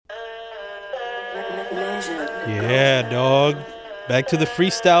Yeah, dog. Back to the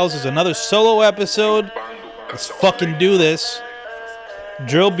freestyles. Is another solo episode. Let's fucking do this.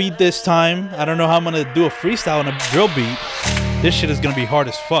 Drill beat this time. I don't know how I'm gonna do a freestyle on a drill beat. This shit is gonna be hard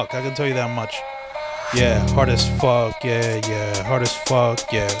as fuck. I can tell you that much. Yeah, hard as fuck. Yeah. Hard as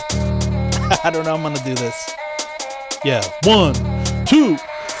fuck. Yeah. I don't know how I'm gonna do this. Yeah. 1, 2,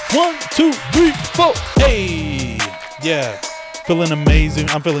 1, 2, 3, 4. Hey. Yeah. Feeling amazing.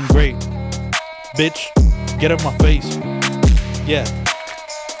 I'm feeling great. Bitch, get out my face. Yeah.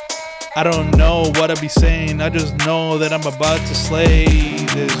 I don't know what I be saying. I just know that I'm about to slay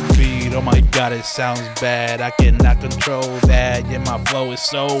this beat. Oh my god, it sounds bad. I cannot control that. Yeah, my flow is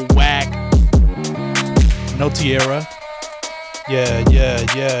so whack. No tiara. Yeah.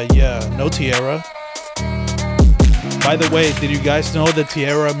 No tiara. By the way, did you guys know that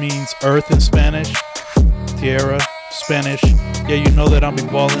tiara means earth in Spanish? Tiara, Spanish. Yeah, you know that I'm be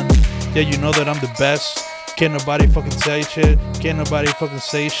ballin'. Yeah, you know that I'm the best. Can't nobody fucking say shit. Can't nobody fucking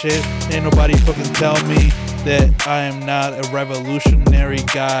say shit. Ain't nobody fucking tell me that I am not a revolutionary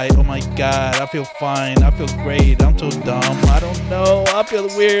guy. Oh my god, I feel fine. I feel great. I'm so dumb. I don't know. I feel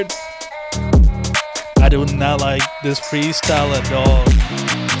weird. I do not like this freestyle at all.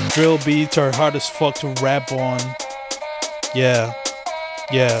 Drill beats are hard as fuck to rap on. Yeah.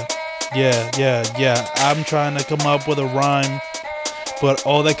 I'm trying to come up with a rhyme, but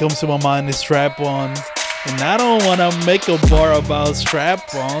all that comes to my mind is strap-on. And I don't want to make a bar about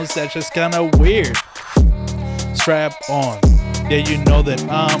strap-ons. That's just kind of weird. Strap-on. Yeah, you know that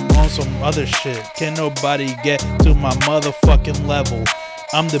I'm on some other shit. Can't nobody get to my motherfucking level.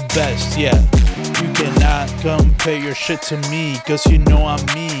 I'm the best, yeah. You cannot compare your shit to me, cause you know I'm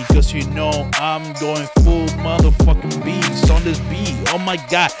me, cause you know I'm going full motherfucking beast on this beat. Oh my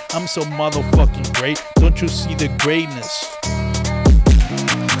god, I'm so motherfucking great. Don't you see the greatness?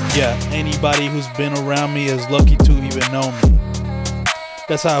 Yeah, anybody who's been around me is lucky to even know me.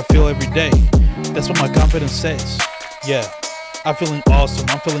 That's how I feel every day. That's what my confidence says. Yeah, I'm feeling awesome.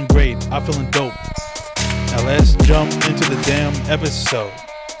 I'm feeling great. I'm feeling dope. Now let's jump into the damn episode.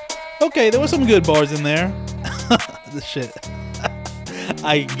 Okay, there were some good bars in there. This shit.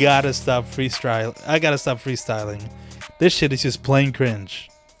 I gotta stop freestyling. This shit is just plain cringe.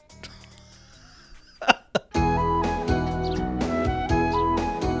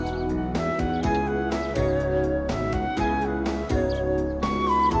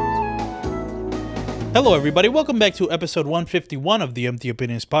 Hello everybody, welcome back to episode 151 of the Empty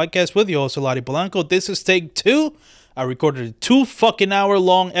Opinions podcast with your host Lottie Polanco. This is take 2. I recorded a 2 fucking hour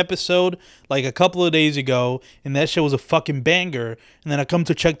long episode like a couple of days ago, and that shit was a fucking banger. And then I come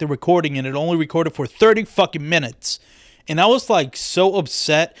to check the recording and it only recorded for 30 fucking minutes. And I was like so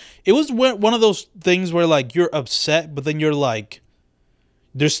upset. It was one of those things where like you're upset, but then you're like,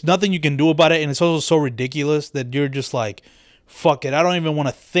 there's nothing you can do about it. And it's also so ridiculous that you're just like, fuck it, I don't even want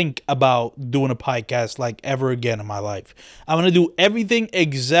to think about doing a podcast like ever again in my life. I'm going to do everything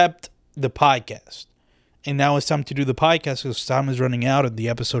except the podcast. And now it's time to do the podcast because time is running out and the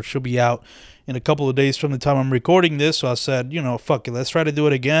episode should be out in a couple of days from the time I'm recording this. So I said, fuck it, let's try to do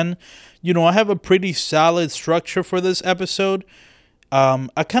it again. I have a pretty solid structure for this episode.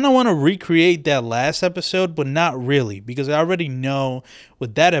 I kind of want to recreate that last episode, but not really, because I already know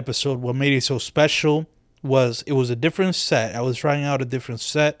with that episode what made it so special was it was a different set. I was trying out a different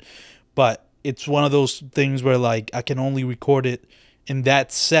set, but it's one of those things where like I can only record it in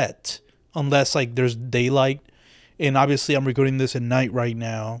that set unless like there's daylight. And obviously I'm recording this at night right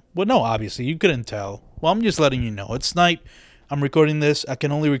now. Well, no, obviously you couldn't tell. Well, I'm just letting you know it's night. I'm recording this. I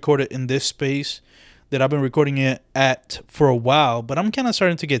can only record it in this space that I've been recording it at for a while, but I'm kind of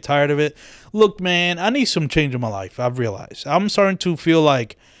starting to get tired of it. Look, man, I need some change in my life. I've realized I'm starting to feel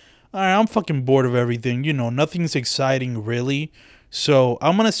like, all right, I'm fucking bored of everything. Nothing's exciting really. So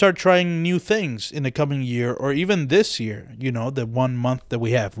I'm going to start trying new things in the coming year or even this year, the 1 month that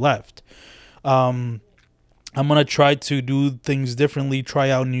we have left. I'm going to try to do things differently, try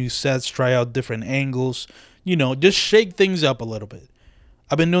out new sets, try out different angles, just shake things up a little bit.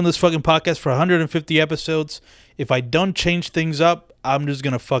 I've been doing this fucking podcast for 150 episodes. If I don't change things up, I'm just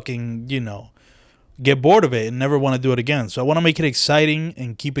going to fucking, get bored of it and never want to do it again. So I want to make it exciting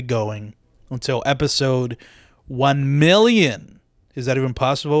and keep it going until episode 1 million. Is that even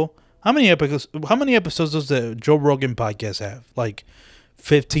possible? How many episodes does the Joe Rogan podcast have? Like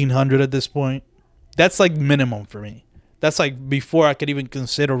 1,500 at this point? That's like minimum for me. That's like before I could even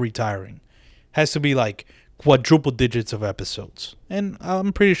consider retiring. Has to be like quadruple digits of episodes. And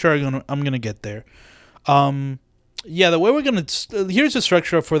I'm pretty sure I'm gonna get there. Yeah, the way here's the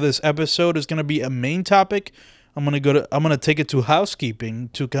structure for this episode is going to be a main topic, I'm gonna take it to housekeeping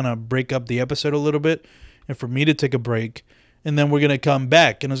to kind of break up the episode a little bit, and for me to take a break, and then we're gonna come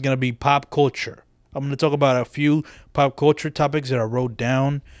back, and it's gonna be pop culture. I'm gonna talk about a few pop culture topics that I wrote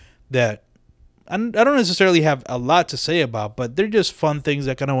down that I don't necessarily have a lot to say about, but they're just fun things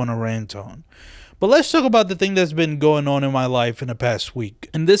I kind of want to rant on. But let's talk about the thing that's been going on in my life in the past week.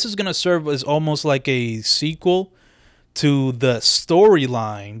 And this is going to serve as almost like a sequel to the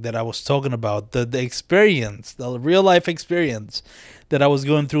storyline that I was talking about, the experience, the real life experience that I was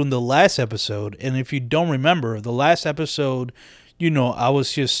going through in the last episode. And if you don't remember, the last episode, I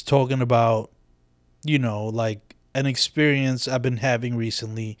was just talking about, like an experience I've been having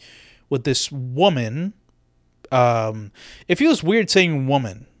recently with this woman. It feels weird saying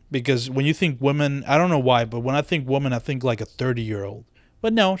woman, because when you think women, I don't know why, but when I think woman, I think like a 30-year-old.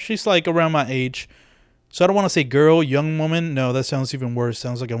 But no, she's like around my age. So I don't want to say girl, young woman. No, that sounds even worse.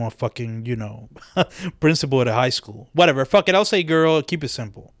 Sounds like I'm a fucking, principal at a high school. Whatever. Fuck it. I'll say girl. Keep it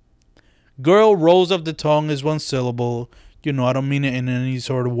simple. Girl rolls off the tongue is one syllable. I don't mean it in any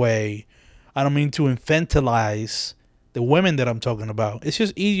sort of way. I don't mean to infantilize the women that I'm talking about. It's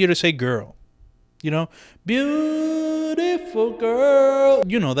just easier to say girl. Beautiful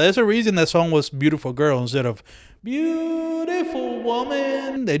girl. There's a reason that song was Beautiful Girl instead of Beautiful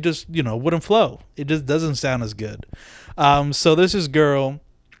Woman. They just, wouldn't flow. It just doesn't sound as good. So there's this girl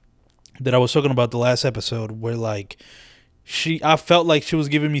that I was talking about the last episode where like I felt like she was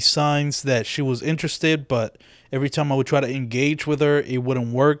giving me signs that she was interested, but every time I would try to engage with her, it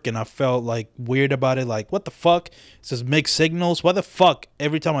wouldn't work, and I felt like weird about it. Like, what the fuck? It says mixed signals. Why the fuck?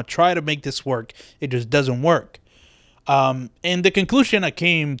 Every time I try to make this work, it just doesn't work. And the conclusion I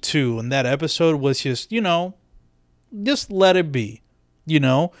came to in that episode was just, just let it be.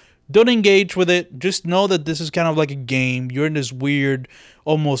 Don't engage with it. Just know that this is kind of like a game. You're in this weird,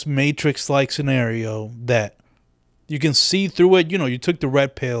 almost Matrix-like scenario that you can see through it. You took the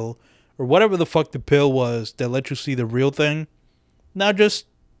red pill or whatever the fuck the pill was that let you see the real thing. Now just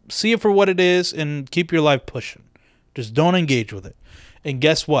see it for what it is and keep your life pushing. Just don't engage with it. And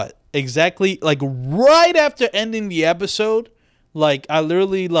guess what? Exactly, like right after ending the episode, like I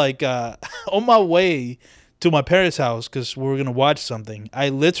literally like on my way to my parents' house because we were going to watch something, I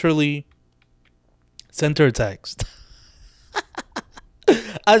literally sent her a text.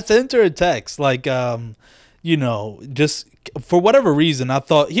 I sent her a text like, just for whatever reason, I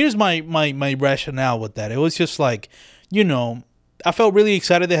thought, here's my rationale with that. It was just like, I felt really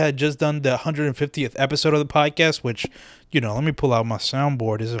excited they had just done the 150th episode of the podcast, which, let me pull out my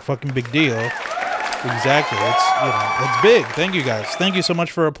soundboard. It's a fucking big deal. Exactly. It's big. Thank you guys. Thank you so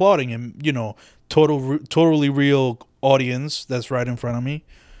much for applauding, and, totally real audience that's right in front of me.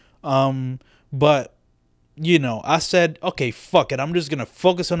 But, I said, okay, fuck it. I'm just going to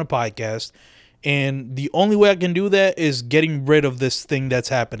focus on the podcast. And the only way I can do that is getting rid of this thing that's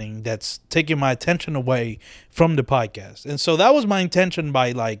happening, that's taking my attention away from the podcast. And so that was my intention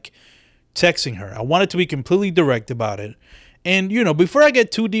by like texting her. I wanted to be completely direct about it. And, before I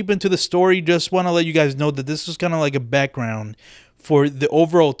get too deep into the story, just want to let you guys know that this is kind of like a background for the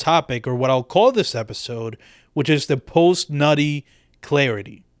overall topic, or what I'll call this episode, which is the Post-Nutty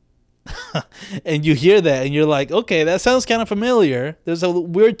Clarity. And you hear that and you're like, okay, that sounds kind of familiar. There's a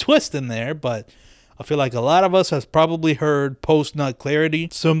weird twist in there, but I feel like a lot of us has probably heard post-nut clarity,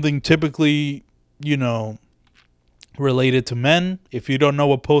 something typically, related to men. If you don't know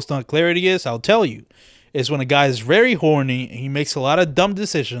what post-nut clarity is, I'll tell you. It's when a guy is very horny and he makes a lot of dumb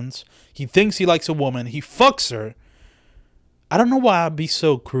decisions. He thinks he likes a woman. He fucks her. I don't know why I'd be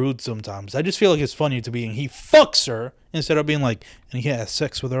so crude sometimes. I just feel like it's funny to be he fucks her instead of being like, and he has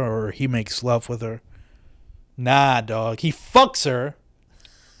sex with her or he makes love with her. Nah, dog. He fucks her.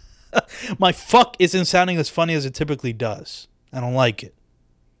 My fuck isn't sounding as funny as it typically does. I don't like it.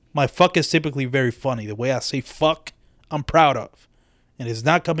 My fuck is typically very funny. The way I say fuck, I'm proud of. And it's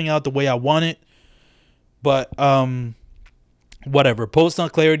not coming out the way I want it. But, whatever.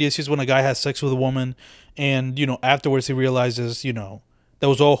 Post-nut clarity is just when a guy has sex with a woman and, afterwards he realizes, that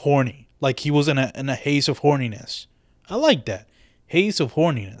was all horny. Like he was in a haze of horniness. I like that. Haze of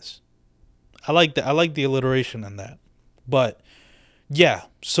horniness. I like that. I like the alliteration in that. But yeah.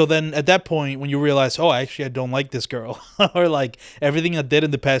 So then at that point, when you realize, oh, actually I don't like this girl, or like everything I did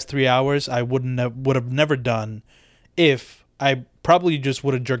in the past 3 hours, I would have never done if I probably just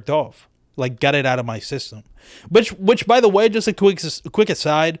would have jerked off. Like got it out of my system. Which by the way, just a quick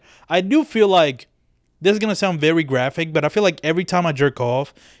aside, I do feel like this is going to sound very graphic, but I feel like every time I jerk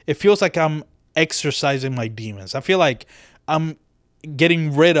off, it feels like I'm exercising my demons. I feel like I'm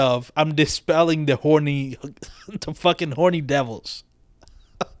dispelling the fucking horny devils.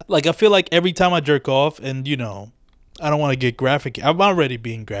 Like, I feel like every time I jerk off, and I don't want to get graphic. I'm already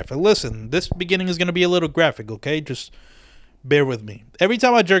being graphic. Listen, this beginning is going to be a little graphic, okay? Just bear with me. Every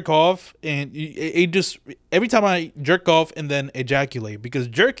time I jerk off, and every time I jerk off and then ejaculate, because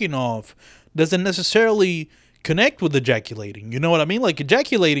jerking off doesn't necessarily connect with ejaculating. You know what I mean? Like,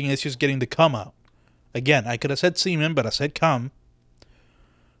 ejaculating is just getting the cum out. Again, I could have said semen, but I said cum.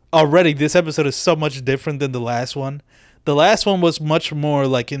 Already, this episode is so much different than the last one. The last one was much more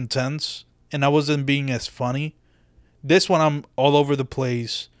like intense, and I wasn't being as funny. This one, I'm all over the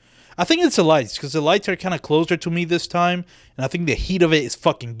place. I think it's the lights, because the lights are kind of closer to me this time, and I think the heat of it is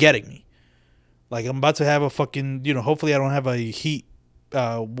fucking getting me. Like, I'm about to have a fucking, hopefully I don't have a heat,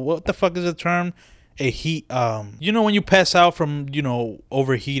 what the fuck is the term? A heat, when you pass out from,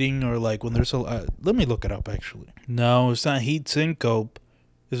 overheating, or like when there's let me look it up, actually. No, it's not heat syncope.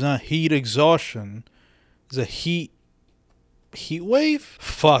 It's not heat exhaustion. It's a heat wave?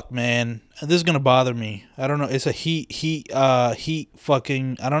 Fuck, man. This is gonna bother me. I don't know. It's a heat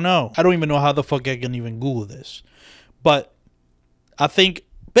fucking, I don't know. I don't even know how the fuck I can even Google this. But I think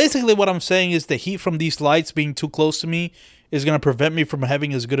basically what I'm saying is the heat from these lights being too close to me is gonna prevent me from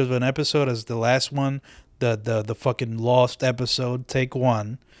having as good of an episode as the last one, the fucking lost episode, take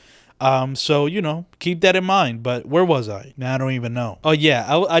one. So, keep that in mind. But where was I? Now I don't even know. Oh, yeah.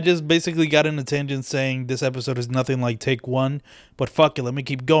 I just basically got in a tangent saying this episode is nothing like take one. But fuck it. Let me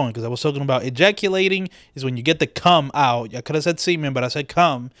keep going. Because I was talking about ejaculating is when you get the cum out. I could have said semen, but I said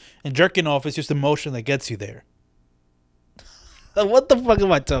cum. And jerking off is just the motion that gets you there. What the fuck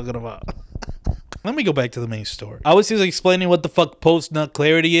am I talking about? Let me go back to the main story. I was just explaining what the fuck Post-Nutty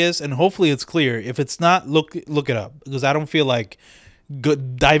Clarity is. And hopefully it's clear. If it's not, look it up. Because I don't feel like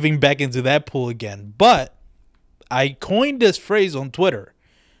diving back into that pool again. But I coined this phrase on Twitter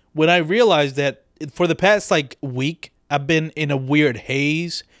when I realized that for the past like week I've been in a weird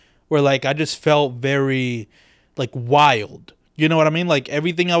haze where like I just felt very like wild. You know what I mean? Like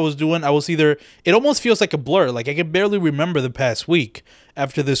everything I was doing, I was either, it almost feels like a blur. Like I can barely remember the past week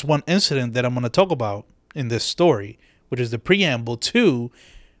after this one incident that I'm going to talk about in this story, which is the preamble to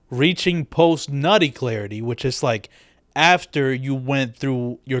reaching post-nutty clarity, which is like after you went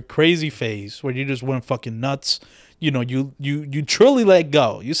through your crazy phase where you just went fucking nuts. You truly let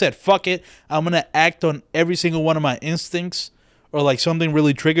go. You said, fuck it, I'm going to act on every single one of my instincts, or like something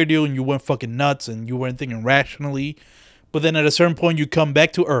really triggered you and you went fucking nuts and you weren't thinking rationally. But then at a certain point you come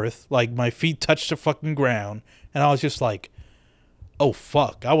back to earth, like my feet touched the fucking ground, and I was just like, oh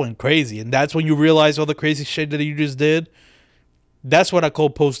fuck, I went crazy. And that's when you realize all the crazy shit that you just did. That's what I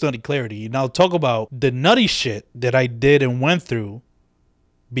call post-nutty clarity. Now talk about the nutty shit that I did and went through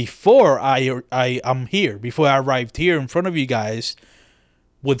before I'm here, before I arrived here in front of you guys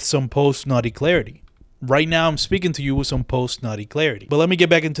with some post-nutty clarity. Right now I'm speaking to you with some post-nutty clarity. But let me get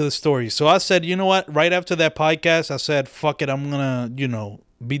back into the story. So I said, you know what? Right after that podcast, I said, fuck it, I'm going to,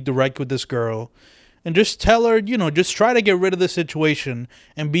 be direct with this girl and just tell her, just try to get rid of the situation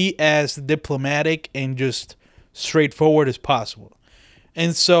and be as diplomatic and just straightforward as possible.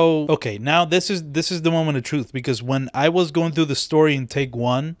 And so, okay, now this is the moment of truth, because when I was going through the story in take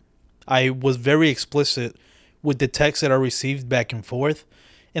one, I was very explicit with the text that I received back and forth.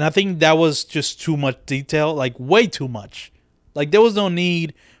 And I think that was just too much detail, like way too much. Like there was no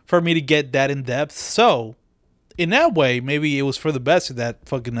need for me to get that in depth. So in that way, maybe it was for the best that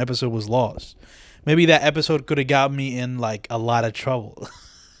fucking episode was lost. Maybe that episode could have got me in like a lot of trouble.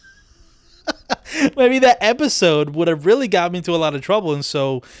 Maybe that episode would have really got me into a lot of trouble. And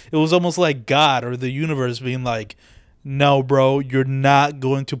so it was almost like God or the universe being like, no, bro, you're not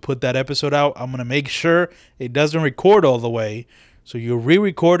going to put that episode out. I'm going to make sure it doesn't record all the way. So you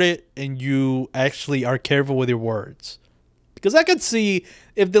re-record it and you actually are careful with your words. Because I could see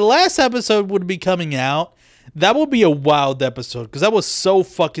if the last episode would be coming out, that would be a wild episode. Because that was so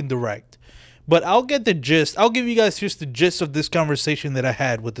fucking direct. But I'll get the gist. I'll give you guys just the gist of this conversation that I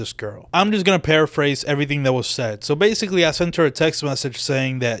had with this girl. I'm just going to paraphrase everything that was said. So basically, I sent her a text message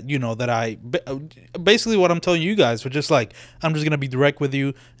saying that, that I... Basically, what I'm telling you guys was just like, I'm just going to be direct with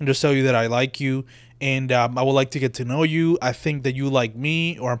you and just tell you that I like you. And I would like to get to know you. I think that you like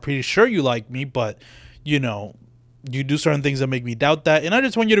me, or I'm pretty sure you like me, but, you do certain things that make me doubt that. And I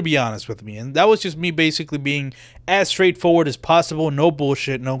just want you to be honest with me. And that was just me basically being as straightforward as possible. No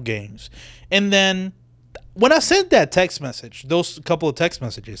bullshit, no games. And then when I sent that text message, those couple of text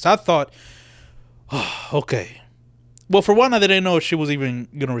messages, I thought, oh, okay. Well, for one, I didn't know if she was even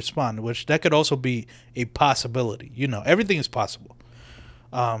going to respond, which that could also be a possibility. Everything is possible.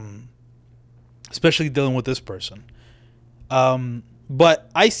 Especially dealing with this person. But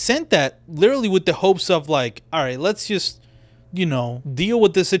I sent that literally with the hopes of like, all right, let's just deal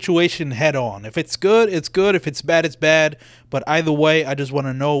with the situation head on. If it's good, it's good. If it's bad, it's bad. But either way, I just want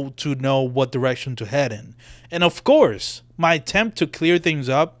to know what direction to head in. And of course, my attempt to clear things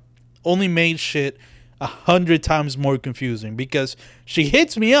up only made shit 100 times more confusing, because she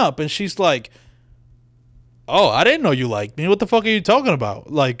hits me up and she's like, "Oh, I didn't know you liked me. What the fuck are you talking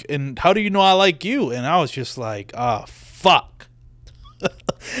about? Like, and how do you know I like you?" And I was just like, "Ah, fuck."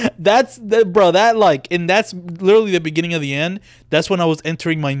 That's literally the beginning of the end. That's when I was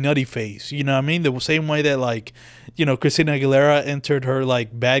entering my nutty phase. You know what I mean? The same way that, like, Christina Aguilera entered her,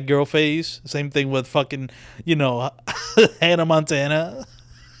 like, bad girl phase. Same thing with fucking, Hannah Montana.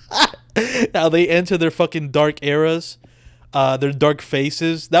 How they enter their fucking dark eras, their dark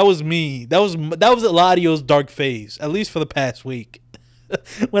faces. That was me. That was Eladio's dark phase, at least for the past week,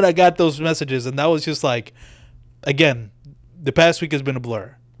 when I got those messages. And that was just like, again, the past week has been a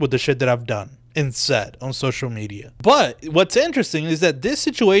blur with the shit that I've done and said on social media. But what's interesting is that this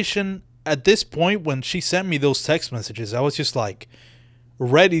situation, at this point, when she sent me those text messages, I was just like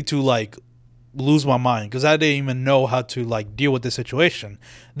ready to like lose my mind, because I didn't even know how to like deal with the situation.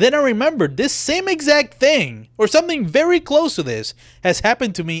 Then I remembered this same exact thing, or something very close to this, has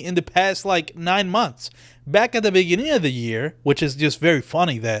happened to me in the past like 9 months. Back at the beginning of the year, which is just very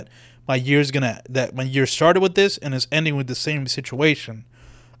funny that my year started with this and is ending with the same situation.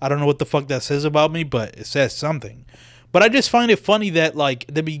 I don't know what the fuck that says about me, but it says something. But I just find it funny that, like,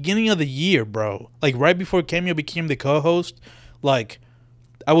 the beginning of the year, bro, like right before Cameo became the co-host, like,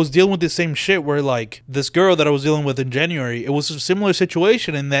 I was dealing with the same shit where, like, this girl that I was dealing with in January, it was a similar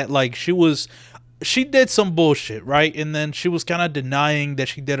situation in that, like, she did some bullshit, right? And then she was kind of denying that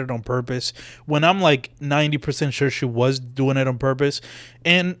she did it on purpose, when I'm like 90% sure she was doing it on purpose.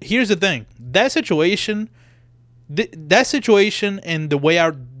 And here's the thing, that situation and the way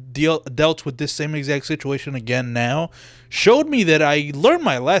I dealt with this same exact situation again now showed me that I learned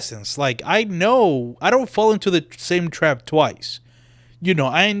my lessons. Like, I know I don't fall into the same trap twice.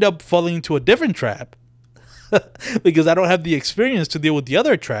 I end up falling into a different trap because I don't have the experience to deal with the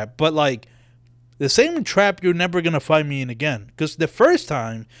other trap. But, like, the same trap you're never going to find me in again. Because the first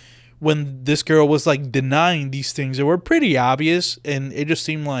time when this girl was, like, denying these things that were pretty obvious, and it just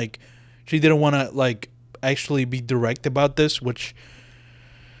seemed like she didn't want to, like, actually be direct about this, which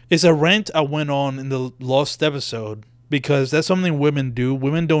is a rant I went on in the lost episode, because that's something women do.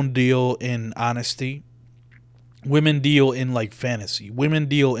 Women don't deal in honesty. Women deal in, like, fantasy. Women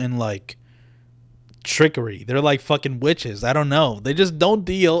deal in, like, trickery. They're like fucking witches. I don't know. They just don't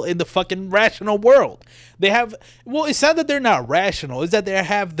deal in the fucking rational world. It's not that they're not rational. It's that they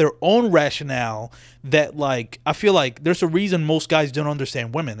have their own rationale that, like, I feel like there's a reason most guys don't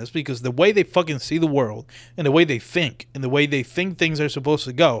understand women. It's because the way they fucking see the world and the way they think and the way they think things are supposed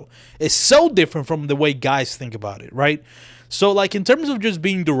to go is so different from the way guys think about it, right? So, like, in terms of just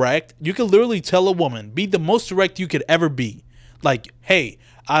being direct, you can literally tell a woman, be the most direct you could ever be. Like, hey,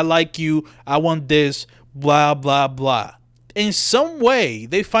 I like you, I want this, blah, blah, blah. In some way,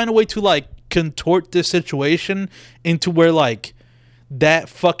 they find a way to, like, contort this situation into where, like, that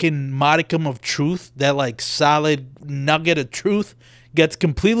fucking modicum of truth, that, like, solid nugget of truth, gets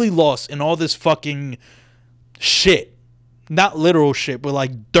completely lost in all this fucking shit. Not literal shit, but,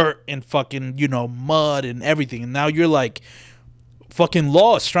 like, dirt and fucking, mud and everything. And now you're, like, fucking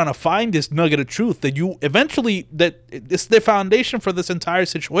lost trying to find this nugget of truth that you eventually, that it's the foundation for this entire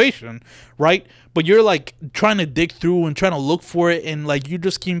situation, right? But you're, like, trying to dig through and trying to look for it, and, like, you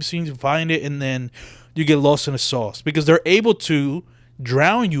just keep seeming to find it, and then you get lost in the sauce because they're able to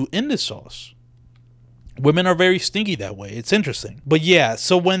drown you in the sauce. Women are very stinky that way. It's interesting. But yeah,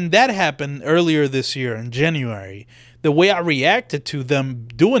 so when that happened earlier this year in January, the way I reacted to them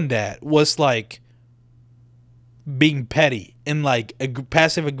doing that was, like, being petty and, like,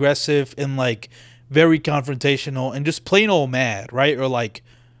 passive aggressive and, like, very confrontational and just plain old mad, right? Or, like,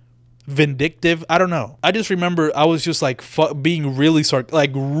 vindictive. I don't know. I just remember I was just, like, being really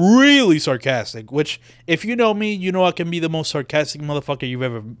sarcastic, which, if you know me, you know I can be the most sarcastic motherfucker you've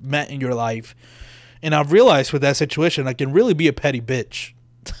ever met in your life. And I've realized with that situation, I can really be a petty bitch.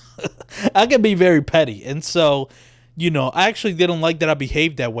 I can be very petty. And so, I actually didn't like that I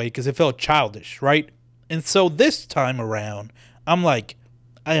behaved that way because it felt childish, right? And so this time around, I'm like,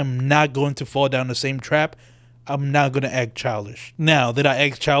 I am not going to fall down the same trap. I'm not going to act childish. Now, did I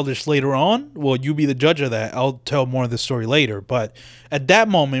act childish later on? Well, you be the judge of that. I'll tell more of the story later. But at that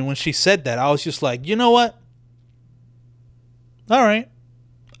moment, when she said that, I was just like, you know what? All right.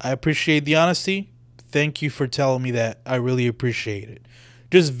 I appreciate the honesty. Thank you for telling me that. I really appreciate it.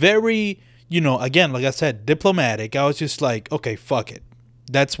 Just very, again, like I said, diplomatic. I was just like, okay, fuck it.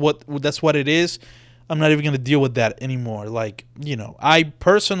 That's what it is. I'm not even going to deal with that anymore. Like, I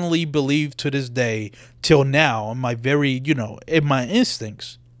personally believe to this day, till now, in my very, in my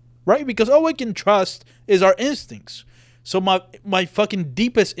instincts, right? Because all we can trust is our instincts. So my fucking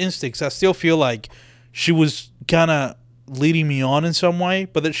deepest instincts, I still feel like she was kind of leading me on in some way,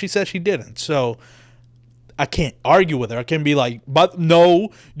 but that she said she didn't. So I can't argue with her. I can't be like, but no,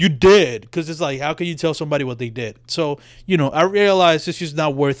 you did. Because it's like, how can you tell somebody what they did? So, I realize it's just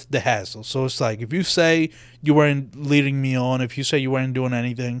not worth the hassle. So it's like, if you say you weren't leading me on, if you say you weren't doing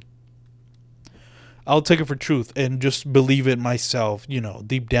anything, I'll take it for truth and just believe it myself.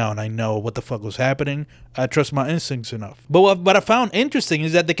 Deep down, I know what the fuck was happening. I trust my instincts enough. But what I found interesting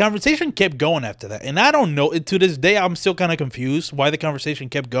is that the conversation kept going after that. And I don't know, to this day, I'm still kind of confused why the conversation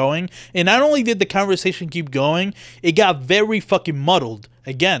kept going. And not only did the conversation keep going, it got very fucking muddled.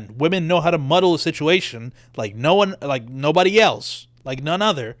 Again, women know how to muddle a situation like no one, like nobody else, like none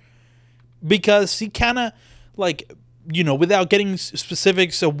other. Because he kind of, like, without getting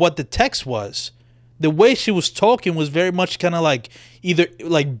specifics of what the text was, the way she was talking was very much kind of like either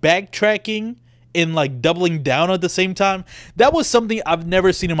like backtracking and like doubling down at the same time. That was something I've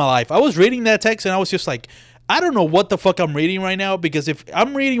never seen in my life. I was reading that text and I was just like, I don't know what the fuck I'm reading right now, because if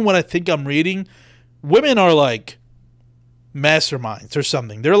I'm reading what I think I'm reading, women are like masterminds or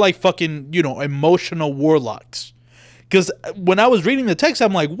something. They're like fucking, emotional warlocks. Because when I was reading the text,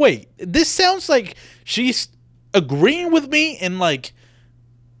 I'm like, wait, this sounds like she's agreeing with me and like,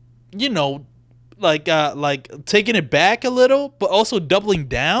 like taking it back a little, but also doubling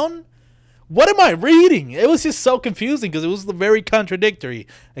down. What am I reading? It was just so confusing because it was very contradictory.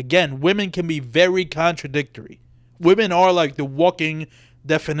 Again, women can be very contradictory. Women are like the walking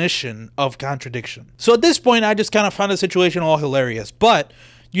definition of contradiction. So at this point, I just kind of found the situation all hilarious. But,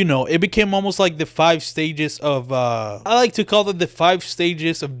 it became almost like the 5 stages of, I like to call it the 5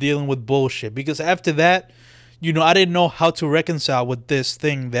 stages of dealing with bullshit. Because after that, I didn't know how to reconcile with this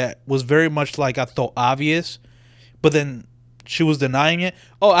thing that was very much like I thought obvious, but then she was denying it.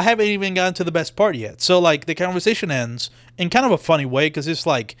 Oh, I haven't even gotten to the best part yet. So like the conversation ends in kind of a funny way because it's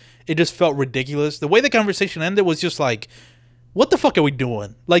like it just felt ridiculous. The way the conversation ended was just like, what the fuck are we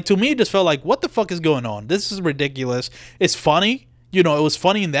doing? Like to me, it just felt like, what the fuck is going on? This is ridiculous. It's funny. It was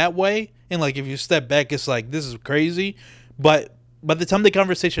funny in that way. And like if you step back, it's like, this is crazy. But by the time the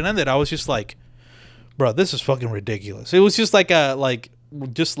conversation ended, I was just like, bro, this is fucking ridiculous. It was just like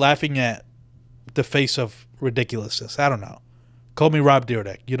just laughing at the face of ridiculousness. I don't know. Call me Rob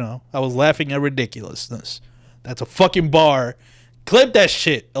Dyrdek, I was laughing at ridiculousness. That's a fucking bar. Clip that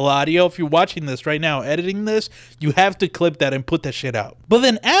shit, Eladio. If you're watching this right now, editing this, you have to clip that and put that shit out. But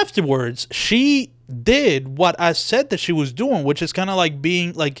then afterwards, she did what I said that she was doing, which is kind of like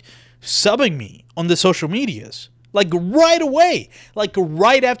being like subbing me on the social medias. Like right away, like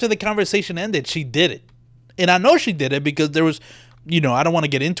right after the conversation ended, she did it. And I know she did it because there was, I don't want to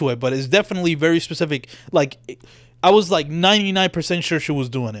get into it, but it's definitely very specific. Like I was like 99% sure she was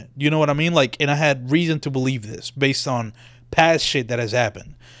doing it. You know what I mean? Like, and I had reason to believe this based on past shit that has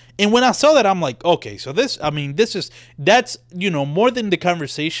happened. And when I saw that, I'm like, okay, so that's more than the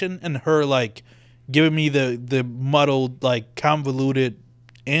conversation and her like giving me the muddled, like convoluted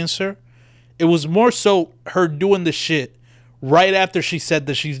answer. It was more so her doing the shit right after she said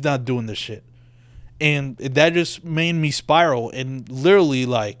that she's not doing the shit. And that just made me spiral. And literally,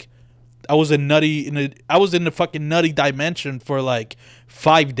 like, I was in the fucking nutty dimension for like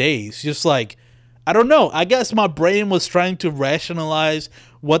 5 days. Just like, I don't know. I guess my brain was trying to rationalize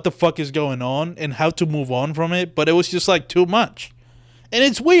what the fuck is going on and how to move on from it. But it was just like too much. And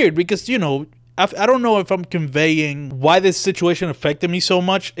it's weird because, I don't know if I'm conveying why this situation affected me so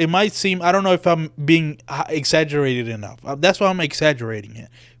much. It might seem, I don't know if I'm being exaggerated enough. That's why I'm exaggerating it.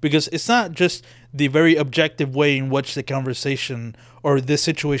 Because it's not just the very objective way in which the conversation or this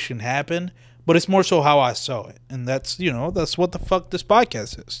situation happened, but it's more so how I saw it. And that's, that's what the fuck this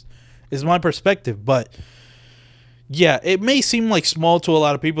podcast is my perspective. But yeah, it may seem like small to a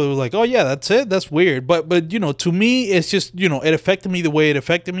lot of people who are like, oh yeah, that's it. That's weird. But to me, it's just, it affected me the way it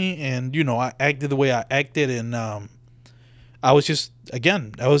affected me. And, I acted the way I acted. And I was just,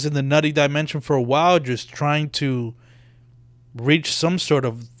 again, I was in the nutty dimension for a while, just trying to reach some sort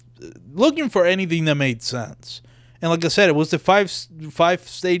of, looking for anything that made sense. And like I said, it was the five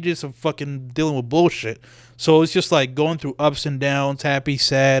stages of fucking dealing with bullshit. So it's just like going through ups and downs, happy,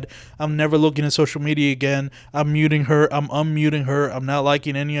 sad. I'm never looking at social media again. I'm muting her. I'm unmuting her. I'm not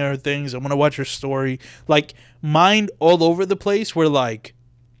liking any of her things. I'm going to watch her story. Like, mind all over the place where, like,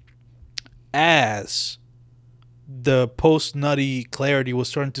 as the post-Nutty Clarity was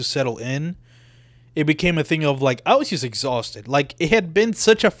starting to settle in, it became a thing of, like, I was just exhausted. Like, it had been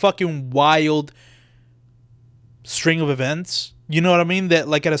such a fucking wild string of events. You know what I mean? That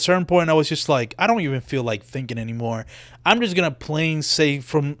like at a certain point I was just like, I don't even feel like thinking anymore. I'm just gonna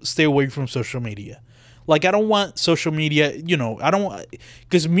stay away from social media. Like I don't want social media, I don't want,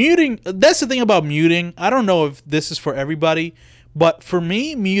 because muting, that's the thing about muting. I don't know if this is for everybody, but for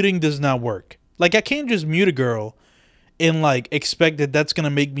me, muting does not work. Like I can't just mute a girl and like expect that that's gonna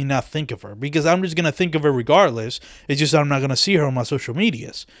make me not think of her, because I'm just gonna think of her regardless. It's just I'm not gonna see her on my social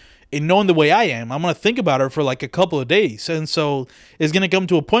medias. And knowing the way I am, I'm gonna think about her for like a couple of days, and so it's gonna come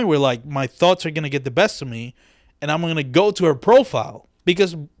to a point where like my thoughts are gonna get the best of me, and I'm gonna go to her profile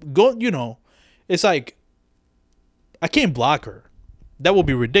because it's like I can't block her. That would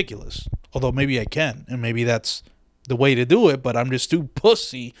be ridiculous. Although maybe I can, and maybe that's the way to do it, but I'm just too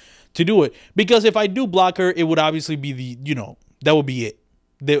pussy to do it. Because if I do block her, it would obviously be that would be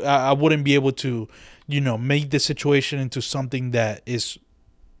it. I wouldn't be able to, make the situation into something that is,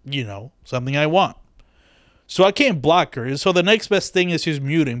 something I want. So I can't block her. So the next best thing is just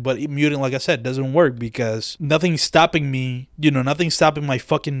muting. But muting, like I said, doesn't work because nothing's stopping me, nothing's stopping my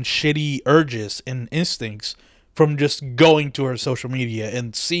fucking shitty urges and instincts from just going to her social media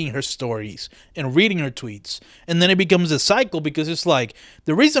and seeing her stories and reading her tweets. And then it becomes a cycle because it's like,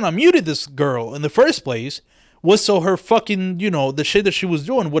 the reason I muted this girl in the first place was so her fucking, the shit that she was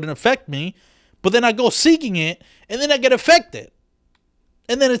doing wouldn't affect me. But then I go seeking it and then I get affected.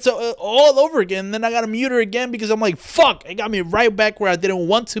 And then it's all over again. And then I got to mute her again because I'm like, fuck, it got me right back where I didn't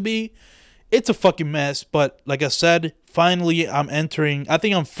want to be. It's a fucking mess. But like I said, finally I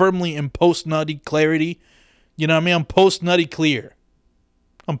think I'm firmly in post-nutty clarity. You know what I mean? I'm post-nutty clear.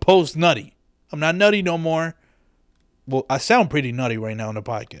 I'm post-nutty. I'm not nutty no more. Well, I sound pretty nutty right now on the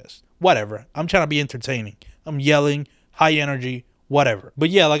podcast. Whatever. I'm trying to be entertaining. I'm yelling, high energy, whatever. But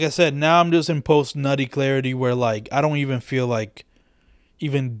yeah, like I said, now I'm just in post-nutty clarity where like I don't even feel like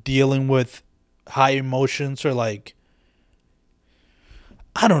even dealing with high emotions or like,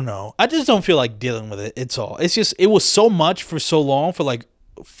 I don't know. I just don't feel like dealing with it. It's all. It's just, it was so much for so long, for like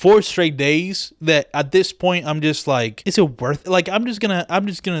 4 straight days, that at this point I'm just like, is it worth it? Like I'm just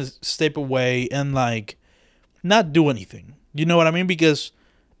gonna step away and like not do anything. You know what I mean? Because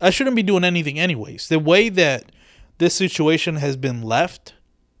I shouldn't be doing anything anyways. The way that this situation has been left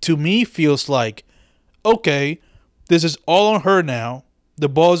to me feels like, okay, this is all on her now. The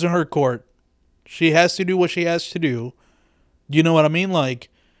ball's in her court. She has to do what she has to do. You know what I mean? Like,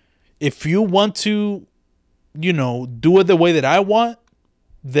 if you want to, do it the way that I want,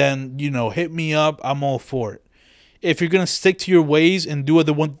 then, hit me up. I'm all for it. If you're going to stick to your ways and do it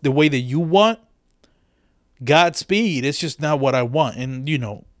the way that you want, Godspeed. It's just not what I want. And,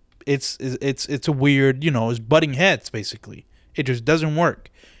 it's a weird, it's butting heads, basically. It just doesn't work.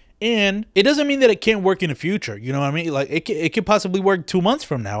 And it doesn't mean that it can't work in the future. You know what I mean? Like, it could possibly work 2 months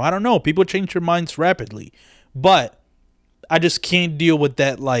from now. I don't know. People change their minds rapidly. But I just can't deal with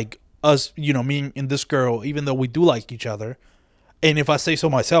that, like, us, me and this girl, even though we do like each other. And if I say so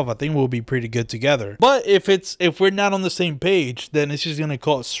myself, I think we'll be pretty good together. But if we're not on the same page, then it's just going to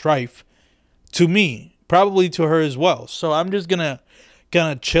cause strife to me, probably to her as well. So I'm just going to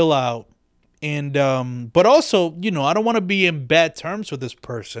kind of chill out. And, but also, I don't want to be in bad terms with this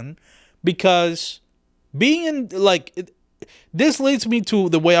person, because being in, like, this leads me to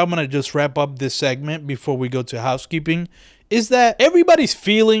the way I'm going to just wrap up this segment before we go to housekeeping, is that everybody's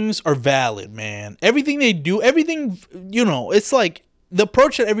feelings are valid, man. Everything they do, everything, it's like the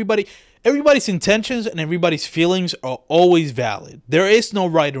approach that everybody's intentions and everybody's feelings are always valid. There is no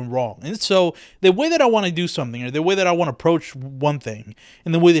right and wrong. And so the way that I want to do something, or the way that I want to approach one thing,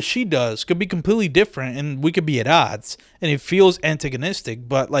 and the way that she does could be completely different, and we could be at odds, and it feels antagonistic.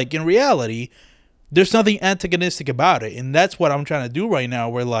 But like in reality, there's nothing antagonistic about it. And that's what I'm trying to do right now,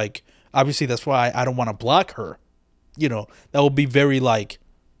 where like, obviously that's why I don't want to block her. That would be very like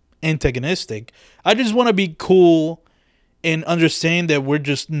antagonistic. I just want to be cool and understand that we're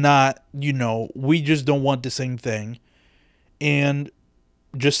just not, we just don't want the same thing. And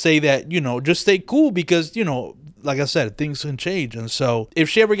just say that, just stay cool, because, like I said, things can change. And so if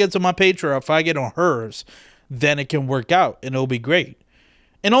she ever gets on my page, or if I get on hers, then it can work out and it'll be great.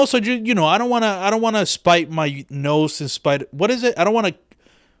 And also, I don't want to spite my nose to spite. What is it? I don't want to.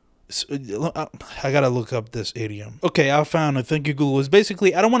 I gotta look up this idiom. Okay, I found it. Thank you, Google. It's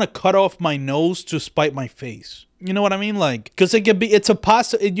basically, I don't want to cut off my nose to spite my face. You know what I mean? Like, because it could be, it's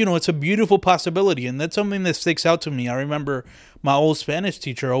a beautiful possibility, and that's something that sticks out to me. I remember my old Spanish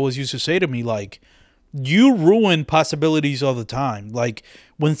teacher always used to say to me, like, you ruin possibilities all the time. Like,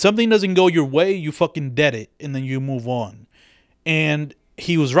 when something doesn't go your way, you fucking dead it, and then you move on. And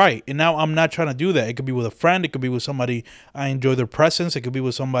he was right. And now I'm not trying to do that. It could be with a friend. It could be with somebody I enjoy their presence. It could be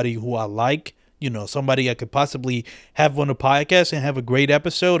with somebody who I like. somebody I could possibly have on a podcast and have a great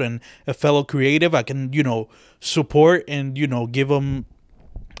episode, and a fellow creative I can, support and, give them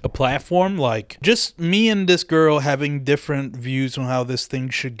a platform. Like, just me and this girl having different views on how this thing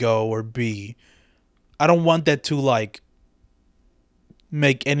should go or be. I don't want that to, like,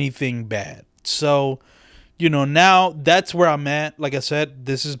 make anything bad. So, now that's where I'm at. Like I said,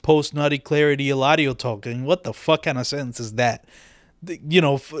 this is Post-Nutty Clarity Eladio talking. What the fuck kind of sentence is that?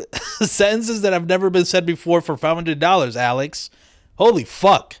 Sentences that have never been said before for $500, Alex. Holy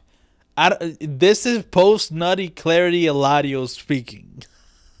fuck. This is Post-Nutty Clarity Eladio speaking.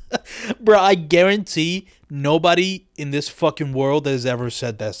 Bro, I guarantee nobody in this fucking world has ever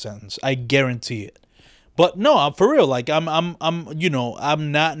said that sentence. I guarantee it. But no, I'm for real. Like, I'm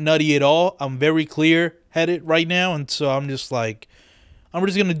not nutty at all. I'm very clear-headed right now, and so I'm just like, I'm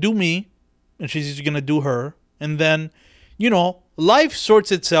just gonna do me, and she's just gonna do her, and then, life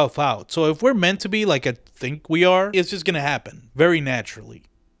sorts itself out. So if we're meant to be like I think we are, it's just gonna happen very naturally.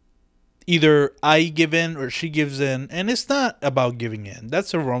 Either I give in or she gives in, and it's not about giving in.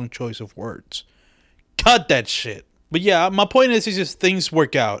 That's the wrong choice of words. Cut that shit. But yeah, my point is just things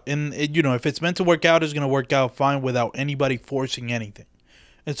work out. And, if it's meant to work out, it's going to work out fine without anybody forcing anything.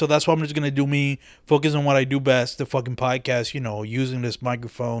 And so that's why I'm just going to do me, focus on what I do best, the fucking podcast, using this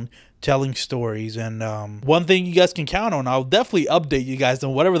microphone, telling stories. And one thing you guys can count on, I'll definitely update you guys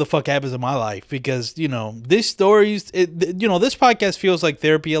on whatever the fuck happens in my life. Because, these stories, this podcast feels like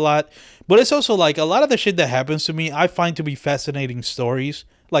therapy a lot. But it's also like a lot of the shit that happens to me, I find to be fascinating stories.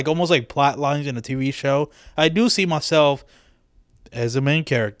 Like almost like plot lines in a TV show. I do see myself as a main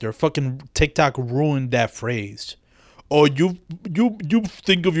character. Fucking TikTok ruined that phrase. Oh, you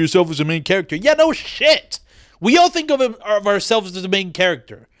think of yourself as a main character? Yeah, no shit. We all think of ourselves as a main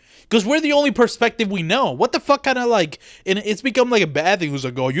character because we're the only perspective we know. What the fuck kind of like? And it's become like a bad thing. It was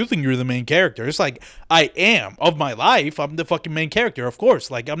like, oh, you think you're the main character? It's like I am of my life. I'm the fucking main character, of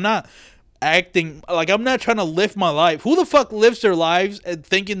course. Like I'm not acting like I'm not trying to live my life. Who the fuck lives their lives and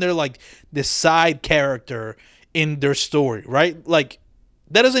thinking they're like the side character in their story, right? Like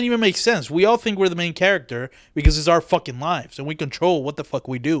that doesn't even make sense. We all think we're the main character because it's our fucking lives and we control what the fuck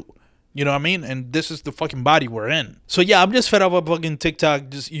we do. You know what I mean? And this is the fucking body we're in. So yeah, I'm just fed up with fucking TikTok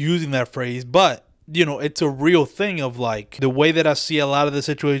just using that phrase, but it's a real thing of like the way that I see a lot of the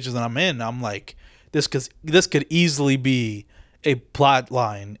situations that I'm in. I'm like, this could easily be a plot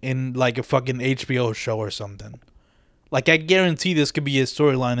line in like a fucking HBO show or something. Like I guarantee this could be a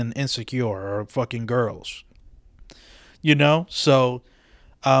storyline in Insecure or fucking Girls. So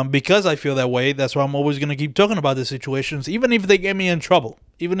because I feel that way, that's why I'm always going to keep talking about the situations, even if they get me in trouble.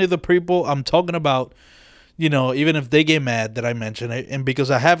 Even if the people I'm talking about, even if they get mad that I mention it, and because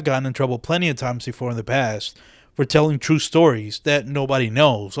I have gotten in trouble plenty of times before in the past for telling true stories that nobody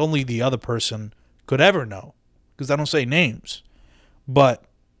knows, only the other person could ever know, because I don't say names. But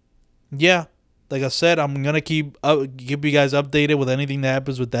yeah, like I said, I'm gonna keep you guys updated with anything that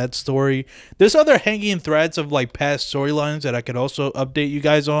happens with that story. There's other hanging threads of like past storylines that I could also update you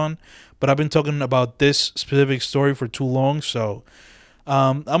guys on, but I've been talking about this specific story for too long, so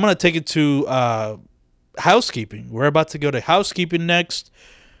I'm gonna take it to housekeeping. We're about to go to housekeeping next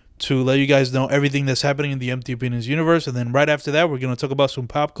to let you guys know everything that's happening in the Empty Opinions universe, and then right after that, we're gonna talk about some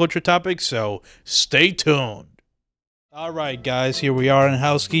pop culture topics. So stay tuned. Alright guys, here we are in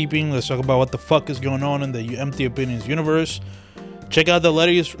housekeeping. Let's talk about what the fuck is going on in the Empty Opinions universe. Check out the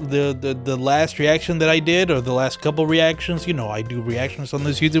last reaction that I did, or the last couple reactions. I do reactions on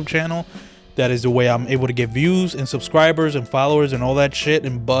this YouTube channel. That is the way I'm able to get views and subscribers and followers and all that shit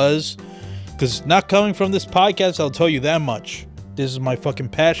and buzz. Because not coming from this podcast, I'll tell you that much. This is my fucking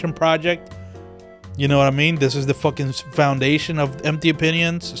passion project. You know what I mean? This is the fucking foundation of Empty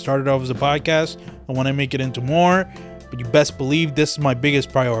Opinions. It started off as a podcast. I want to make it into more. But you best believe this is my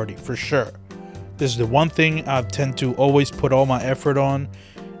biggest priority, for sure. This is the one thing I tend to always put all my effort on.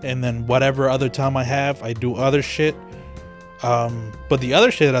 And then whatever other time I have, I do other shit. But the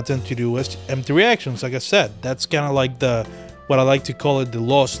other shit I tend to do is empty reactions, like I said. That's kind of like what I like to call it, the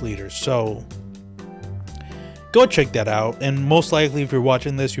lost leaders. So go check that out. And most likely, if you're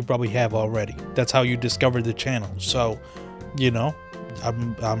watching this, you probably have already. That's how you discovered the channel. So,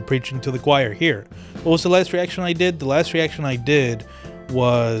 I'm preaching to the choir here. What was the last reaction I did? The last reaction I did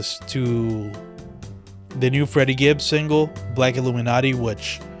was to the new Freddie Gibbs single, Black Illuminati,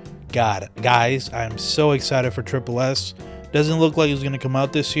 which, God, guys, I'm so excited for Triple S. Doesn't look like it's going to come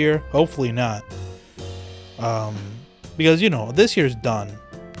out this year. Hopefully not. Because, this year's done.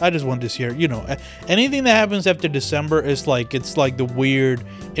 I just want this year, anything that happens after December is like, it's like the weird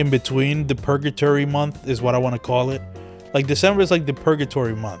in between. The purgatory month is what I want to call it. Like December is like the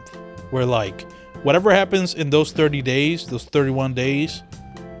purgatory month, where like whatever happens in those 30 days, those 31 days,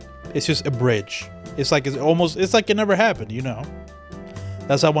 it's just a bridge. It's like it never happened, you know.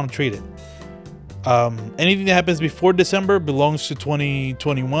 That's how I want to treat it. Anything that happens before December belongs to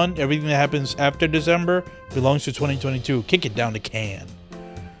 2021. Everything that happens after December belongs to 2022. Kick it down the can.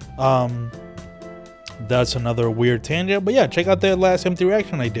 That's another weird tangent, but yeah, check out that last empty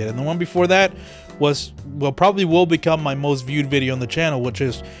reaction I did, and the one before that probably will become my most viewed video on the channel, which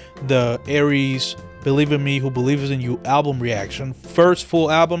is the Aries Believe in Me Who Believes in You album reaction, first full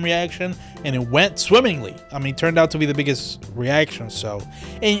album reaction, and it went swimmingly. I mean, turned out to be the biggest reaction, so,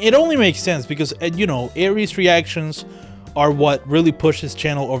 and it only makes sense because, you know, Aries reactions are what really pushed his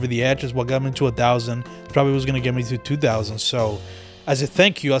channel over the edge, is what got me to 1,000, probably was gonna get me to 2,000, so as a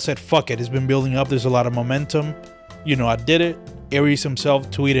thank you, I said, fuck it. It's been building up. There's a lot of momentum. You know, I did it. Aries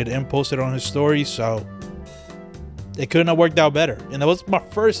himself tweeted and posted on his story, so it couldn't have worked out better. And that was my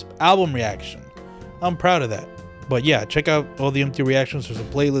first album reaction. I'm proud of that. But yeah, check out all the empty reactions. There's a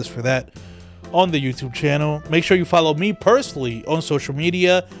playlist for that on the YouTube channel. Make sure you follow me personally on social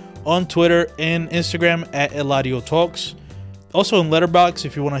media, on Twitter and Instagram at Eladio Talks. Also in Letterboxd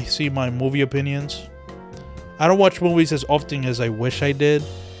if you want to see my movie opinions. I don't watch movies as often as I wish I did.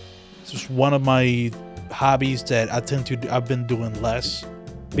 It's just one of my hobbies that I've been doing less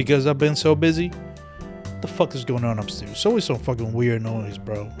because I've been so busy. What the fuck is going on upstairs? It's always some fucking weird noise,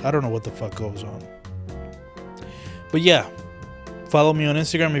 bro. I don't know what the fuck goes on. But yeah, follow me on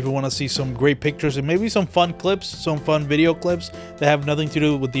Instagram if you want to see some great pictures and maybe some fun clips, some fun video clips that have nothing to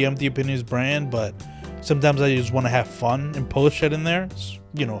do with the Empty Opinions brand, but sometimes I just want to have fun and post shit in there.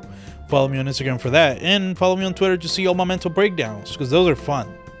 You know, follow me on Instagram for that, and follow me on Twitter to see all my mental breakdowns, because those are fun,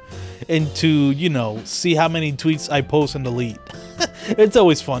 and to, you know, see how many tweets I post and delete. It's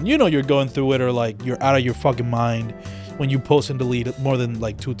always fun. You know, you're going through it, or like you're out of your fucking mind when you post and delete it more than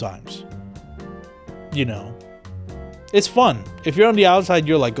like 2 times. You know, it's fun. If you're on the outside,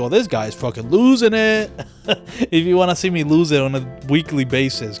 you're like, oh, this guy's fucking losing it. If you want to see me lose it on a weekly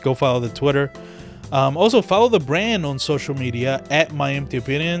basis, go follow the Twitter. Also follow the brand on social media at My Empty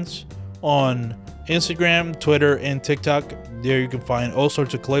Opinions on Instagram, Twitter, and TikTok. There you can find all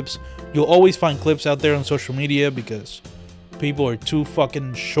sorts of clips. You'll always find clips out there on social media because people are too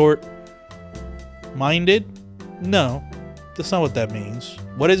fucking short-minded. No, that's not what that means.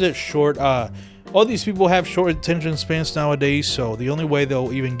 What is it? Short? All these people have short attention spans nowadays, so the only way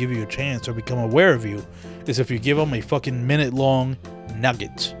they'll even give you a chance or become aware of you is if you give them a fucking minute-long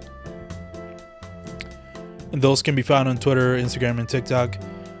nugget. And those can be found on Twitter, Instagram, and TikTok.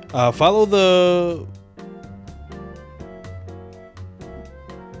 Follow the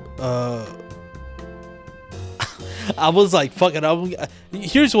I was like, fuck it.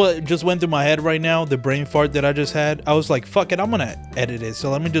 Here's what just went through my head right now, the brain fart that I just had. I was like, fuck it, I'm gonna edit it,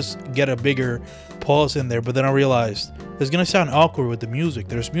 so let me just get a bigger pause in there. But then I realized it's gonna sound awkward with the music.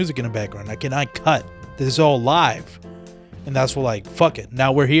 There's music in the background. I cannot cut. This is all live. And that's what, like, fuck it.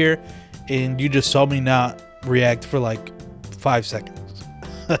 Now we're here, and you just saw me not react for like 5 seconds.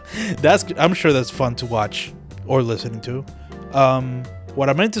 I'm sure that's fun to watch or listen to. What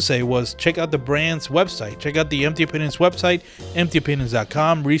I meant to say was check out the brand's website. Check out the Empty Opinions website,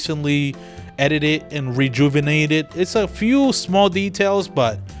 emptyopinions.com. Recently edited and rejuvenated. It's a few small details,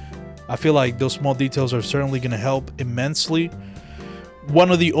 but I feel like those small details are certainly going to help immensely.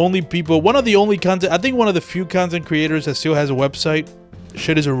 One of the few content creators that still has a website.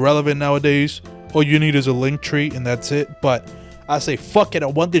 Shit is irrelevant nowadays. All you need is a link tree and that's it. But I say, fuck it. I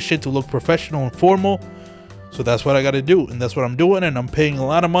want this shit to look professional and formal. So that's what I got to do. And that's what I'm doing. And I'm paying a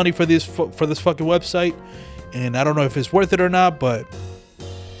lot of money for this fucking website. And I don't know if it's worth it or not, but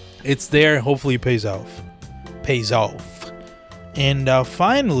it's there. Hopefully it pays off. And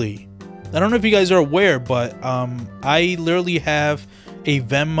finally, I don't know if you guys are aware, but I literally have a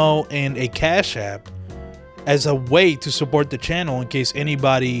Venmo and a Cash App as a way to support the channel in case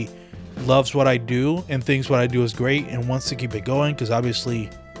anybody loves what I do and thinks what I do is great and wants to keep it going, because obviously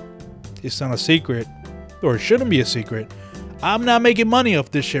it's not a secret, or it shouldn't be a secret. I'm not making money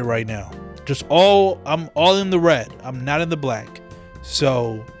off this shit right now. I'm all in the red. I'm not in the black.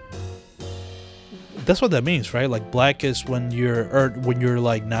 So that's what that means, right? Like, black is when you're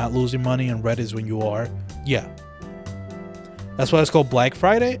like not losing money, and red is when you are. Yeah. That's why it's called Black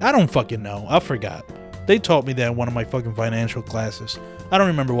Friday? I don't fucking know. I forgot. They taught me that in one of my fucking financial classes. I don't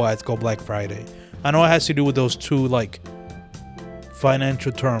remember why it's called Black Friday. I know it has to do with those two, like,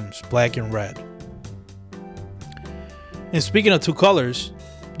 financial terms, black and red. And speaking of two colors,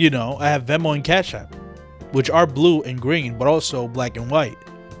 you know, I have Venmo and Cash App, which are blue and green, but also black and white.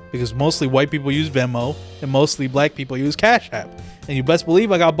 Because mostly white people use Venmo and mostly black people use Cash App. And you best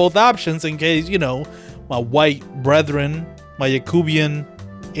believe I got both options in case, my white brethren, my Yakubian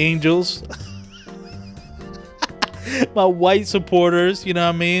angels, my white supporters, you know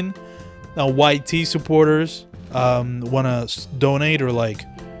what I mean? White tea supporters want to donate, or like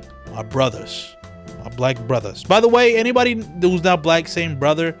my brothers, my black brothers. By the way, anybody who's not black saying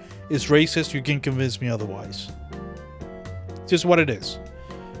brother is racist, you can convince me otherwise. It's just what it is.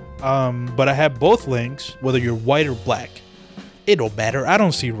 But I have both links, whether you're white or black. It don't matter. I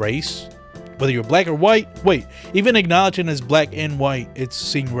don't see race. Whether you're black or white. Wait, even acknowledging as black and white, it's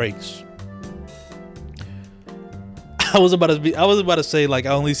seeing race. I was about to say, like, I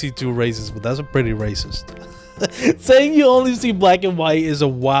only see two races, but that's a pretty racist. Saying you only see black and white is a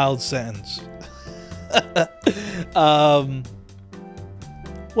wild sentence.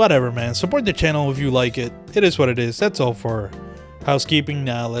 Whatever, man. Support the channel if you like it. It is what it is. That's all for housekeeping.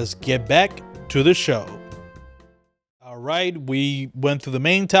 Now let's get back to the show. All right, we went through the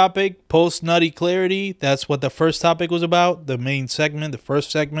main topic, Post-Nutty Clarity. That's what the first topic was about, the main segment, the first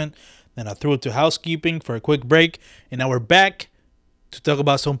segment. Then I threw it to housekeeping for a quick break. And now we're back to talk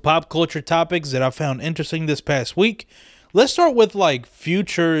about some pop culture topics that I found interesting this past week. Let's start with like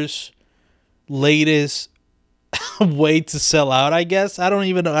Future's latest way to sell out, I guess. I don't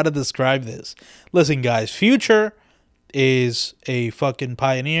even know how to describe this. Listen, guys, Future is a fucking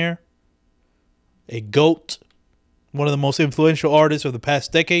pioneer, a GOAT, one of the most influential artists of the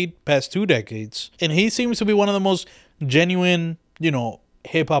past 2 decades. And he seems to be one of the most genuine,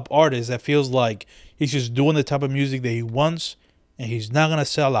 hip-hop artist that feels like he's just doing the type of music that he wants, and he's not gonna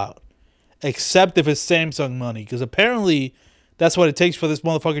sell out, except if it's Samsung money, because apparently that's what it takes for this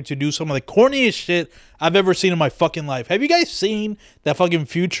motherfucker to do some of the corniest shit I've ever seen in my fucking life. Have you guys seen that fucking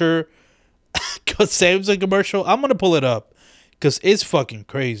Future Samsung commercial? I'm gonna pull it up because it's fucking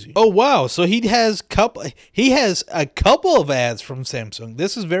crazy. Oh wow, so he has a couple of ads from Samsung.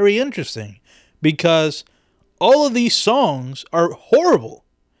 This is very interesting because all of these songs are horrible.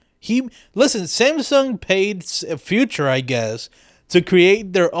 Samsung paid Future, I guess, to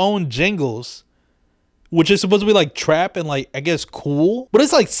create their own jingles, which is supposed to be like trap and like, I guess, cool. But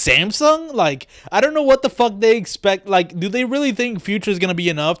it's like Samsung? Like, I don't know what the fuck they expect. Like, do they really think Future is going to be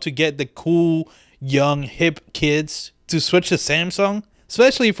enough to get the cool, young, hip kids to switch to Samsung?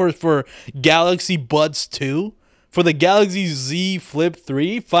 Especially for Galaxy Buds 2? For the Galaxy Z Flip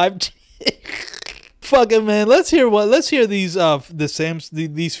 3? 5G? Fuck it, man. Let's hear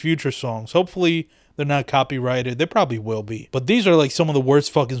these Future songs. Hopefully they're not copyrighted. They probably will be. But these are like some of the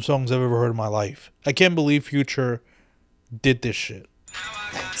worst fucking songs I've ever heard in my life. I can't believe Future did this shit.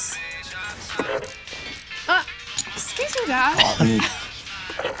 Thanks. Excuse me, Dad.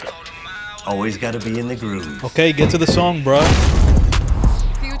 Always gotta be in the groove. Okay, get to the song, bro.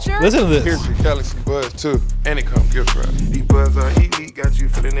 Future? Listen to this. Here's the Galaxy Buds too, and it comes gift wrap. These buds are elite, got you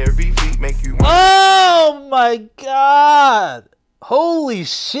feeling every beat, make you. Oh my god! Holy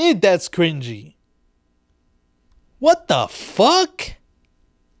shit, that's cringy. What the fuck?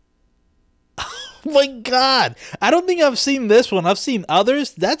 Oh my god! I don't think I've seen this one. I've seen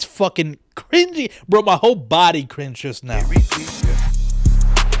others. That's fucking cringy, bro. My whole body cringed just now. Fine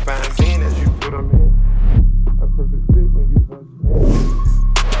scene as you put 'em in. A perfect fit when you hustle.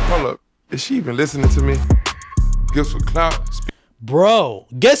 Hold up, is she even listening to me? Gifts with clout. Bro,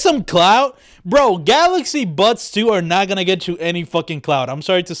 get some clout. Bro, Galaxy Buds 2 are not gonna get you any fucking clout. I'm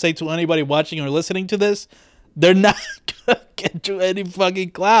sorry to say to anybody watching or listening to this, they're not gonna get you any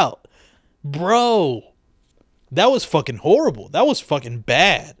fucking clout. Bro, that was fucking horrible. That was fucking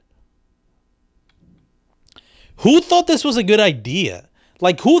bad. Who thought this was a good idea?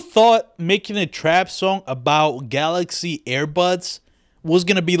 Like, who thought making a trap song about Galaxy Airbuds was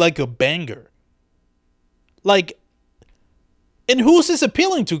gonna be like a banger? Like, and who's this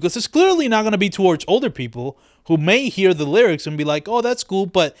appealing to? Because it's clearly not gonna be towards older people who may hear the lyrics and be like, oh, that's cool,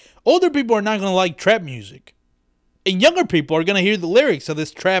 but older people are not gonna like trap music. And younger people are gonna hear the lyrics of this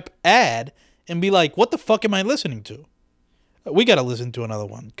trap ad and be like, what the fuck am I listening to? We gotta listen to another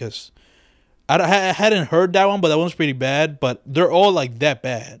one, because I hadn't heard that one, but that one's pretty bad. But they're all like that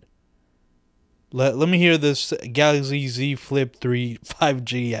bad. Let me hear this Galaxy Z Flip 3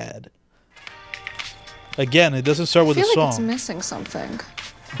 5G ad. Again, it doesn't start with a song. I feel like it's missing something.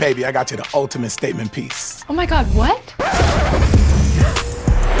 Baby, I got you the ultimate statement piece. Oh my god, what?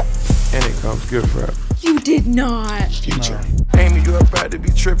 And it comes gift wrap. You did not. Future. Amy, you about to be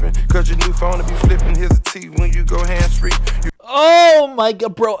tripping, cause your new phone to be flipping. Here's a T when you go hands-free. Oh my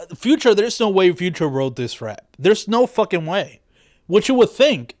god, bro. Future, there's no way Future wrote this rap. There's no fucking way. What you would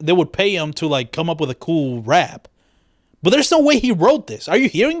think, they would pay him to like come up with a cool rap. But there's no way he wrote this. Are you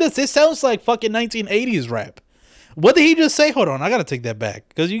hearing this? This sounds like fucking 1980s rap. What did he just say? Hold on, I gotta take that back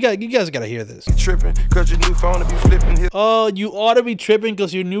because you guys gotta hear this. Tripping, cause your new phone will be flipping his. Oh, you ought to be tripping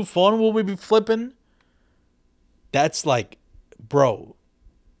because your new phone will be flipping. That's like, bro.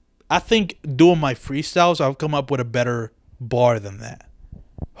 I think doing my freestyles, I've come up with a better bar than that.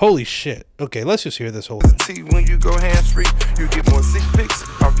 Holy shit. Okay, let's just hear this whole thing. When you go hands free, you get more sick pics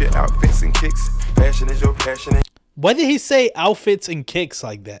off your outfits and kicks. Fashion is your passion. Why did he say outfits and kicks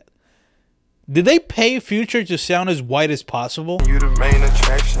like that? Did they pay Future to sound as white as possible? You the main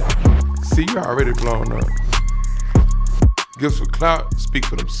attraction. See, you're already blown up. Gifts with clout speak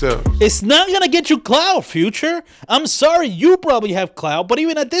for themselves. It's not gonna get you clout, Future. I'm sorry, you probably have clout, but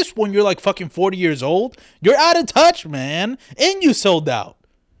even at this point, you're like fucking 40 years old. You're out of touch, man. And you sold out.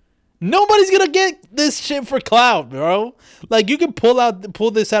 Nobody's gonna get this shit for clout, bro. Like, you can pull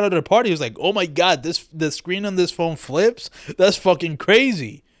this out of the party. It's like, oh my god, the screen on this phone flips. That's fucking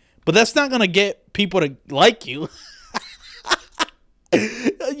crazy. But that's not gonna get people to like you.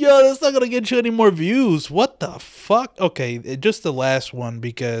 Yo, that's not gonna get you any more views. What the fuck? Okay, just the last one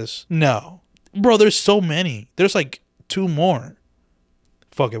because no, bro. There's so many. There's like 2 more.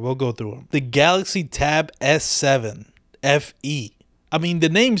 Fuck it, we'll go through them. The Galaxy Tab S7 FE. I mean, the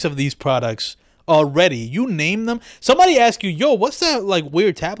names of these products already. You name them. Somebody asked you, yo, what's that like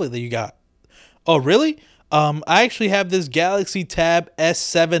weird tablet that you got? Oh, really? I actually have this Galaxy Tab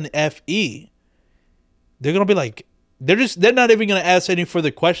S7 FE. They're gonna be like, they're not even gonna ask any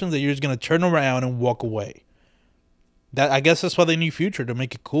further questions. That you're just gonna turn around and walk away. I guess that's why they need Future, to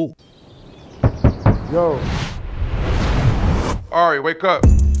make it cool. Yo. Ari, wake up.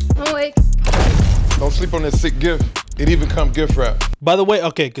 I'm awake. Don't sleep on this sick gift. It even come gift wrap. By the way,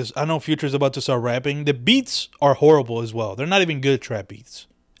 okay, because I know Future's about to start rapping. The beats are horrible as well. They're not even good trap beats.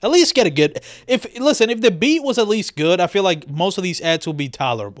 At least get a good. If the beat was at least good, I feel like most of these ads will be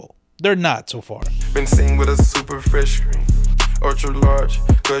tolerable. They're not so far. Been seen with a super fresh screen, ultra large,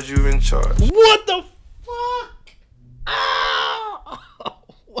 cause you in charge. What the fuck? Ow!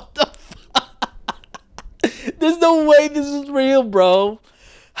 What the fuck? There's no way this is real, bro.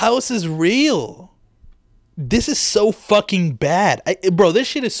 How is this real? This is so fucking bad. Bro, this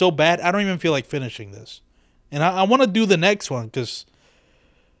shit is so bad, I don't even feel like finishing this. And I want to do the next one, because...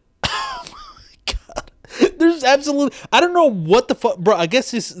 oh my god. There's absolutely... I don't know what the fuck... Bro, I guess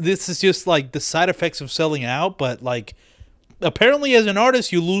this is just, like, the side effects of selling out, but, like... Apparently, as an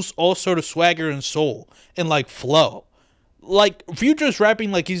artist, you lose all sort of swagger and soul. And, like, flow. Like, Future's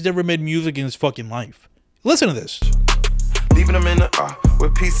rapping like he's never made music in his fucking life. Listen to this. Leaving them in the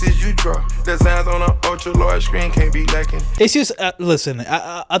with pieces you draw. Designs on an ultra large screen can't be lacking. It's just listen.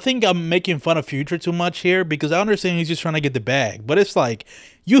 I think I'm making fun of Future too much here because I understand he's just trying to get the bag. But it's like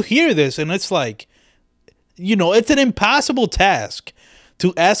you hear this and it's like, you know, it's an impossible task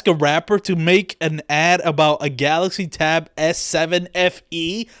to ask a rapper to make an ad about a Galaxy Tab S7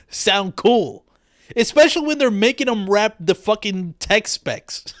 FE sound cool, especially when they're making them rap the fucking tech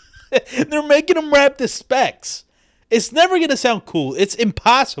specs. They're making them rap the specs. It's never going to sound cool. It's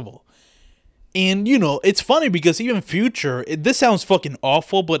impossible. And, you know, it's funny because even Future, this sounds fucking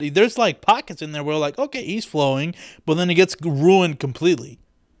awful, but there's like pockets in there where like, okay, he's flowing, but then it gets ruined completely.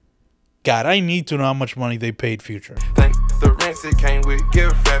 God, I need to know how much money they paid Future. Thanks the rents it came with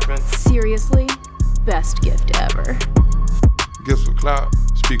gift wrapping. Seriously? Best gift ever. Gifts with clout.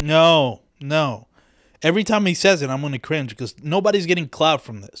 Speak. No. Every time he says it, I'm going to cringe because nobody's getting clout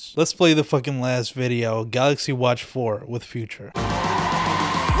from this. Let's play the fucking last video, Galaxy Watch 4 with Future.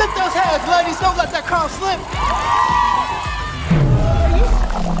 Lift those hands, ladies. Don't let that crown slip.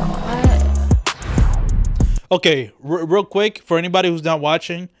 Okay, real quick, for anybody who's not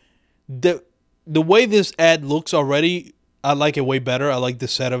watching, the way this ad looks already, I like it way better. I like the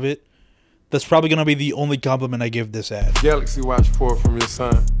set of it. That's probably going to be the only compliment I give this ad. Galaxy Watch 4 from your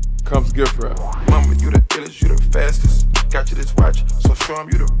son. Comes gift wrap. Mama, you the illest, you the fastest. Got you this watch, so show him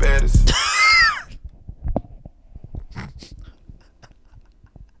you the baddest.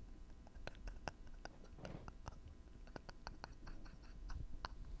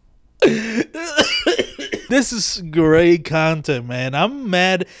 This is great content, man. I'm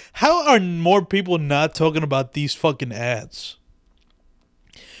mad. How are more people not talking about these fucking ads?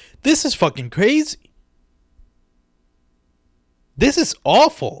 This is fucking crazy. This is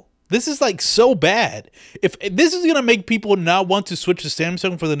awful. This is like so bad. If this is gonna make people not want to switch to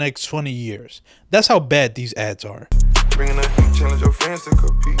Samsung for the next 20 years, that's how bad these ads are. Bringing a heat, challenge your friends to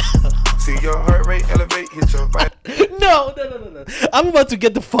compete. See your heart rate elevate, hit your bite. No. I'm about to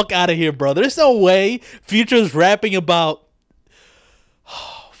get the fuck out of here, bro. There's no way Future's rapping about.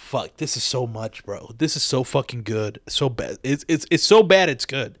 Oh, fuck. This is so much, bro. This is so fucking good. So bad. It's so bad. It's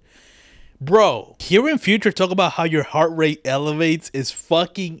good. Bro, hearing Future talk about how your heart rate elevates is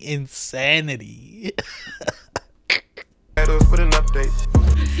fucking insanity. With an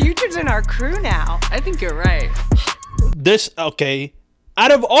update. Future's in our crew now. I think you're right. Okay.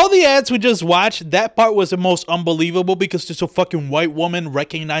 Out of all the ads we just watched, that part was the most unbelievable because there's a fucking white woman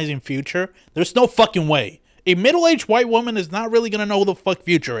recognizing Future. There's no fucking way. A middle-aged white woman is not really gonna know who the fuck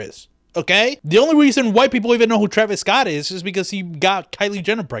Future is. Okay? The only reason white people even know who Travis Scott is because he got Kylie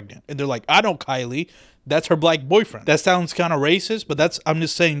Jenner pregnant. And they're like, I know Kylie. That's her black boyfriend. That sounds kind of racist, but I'm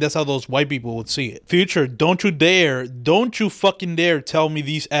just saying that's how those white people would see it. Future, don't you fucking dare tell me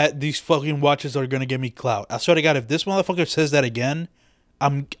these fucking watches are gonna give me clout. I swear to God, if this motherfucker says that again,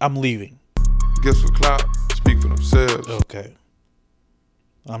 I'm leaving. Gifts for clout speak for themselves. Okay.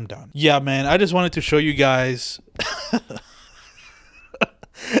 I'm done. Yeah, man, I just wanted to show you guys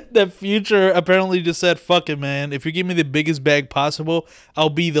that Future apparently just said, fuck it, man. If you give me the biggest bag possible, I'll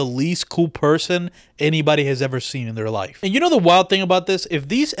be the least cool person anybody has ever seen in their life. And you know the wild thing about this? If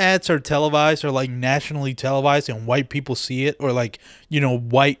these ads are televised or like nationally televised and white people see it, or like,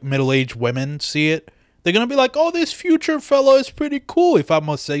 white middle-aged women see it, they're going to be like, oh, this Future fella is pretty cool, if I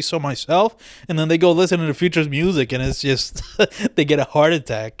must say so myself. And then they go listen to Future's music and it's just, they get a heart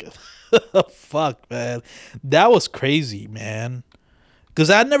attack. Fuck, man. That was crazy, man. Because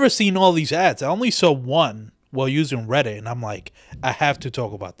I'd never seen all these ads. I only saw one while using Reddit. And I'm like, I have to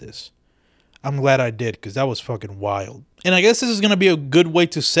talk about this. I'm glad I did because that was fucking wild. And I guess this is going to be a good way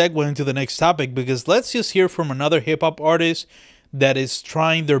to segue into the next topic. Because let's just hear from another hip hop artist that is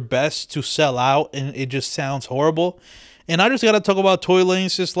trying their best to sell out. And it just sounds horrible. And I just got to talk about Tory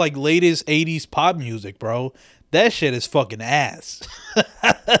Lanez's just like latest 80s pop music, bro. That shit is fucking ass.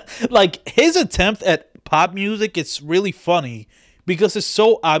 Like his attempt at pop music, it's really funny. Because it's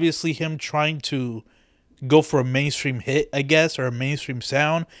so obviously him trying to go for a mainstream hit, I guess, or a mainstream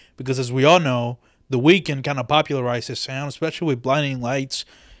sound. Because as we all know, The Weeknd kind of popularized his sound, especially with Blinding Lights,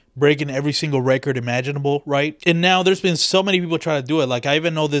 breaking every single record imaginable, right? And now there's been so many people trying to do it. Like I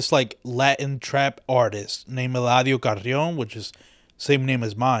even know this like Latin trap artist named Eladio Carrion, which is same name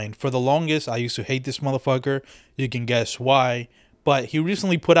as mine. For the longest, I used to hate this motherfucker. You can guess why. But he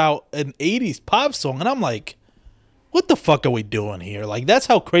recently put out an 80s pop song, and I'm like, what the fuck are we doing here? Like, that's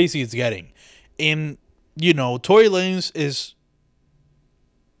how crazy it's getting. And, Tory Lanez is,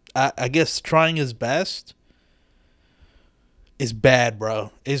 I guess, trying his best. It's bad,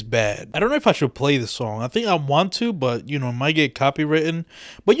 bro. It's bad. I don't know if I should play the song. I think I want to, but, it might get copywritten.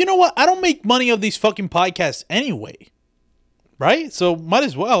 But you know what? I don't make money of these fucking podcasts anyway. Right? So, might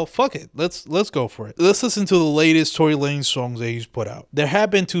as well. Fuck it. Let's go for it. Let's listen to the latest Tory Lanez songs that he's put out. There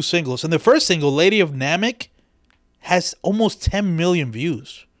have been 2 singles. And the first single, Lady of Namek, has almost 10 million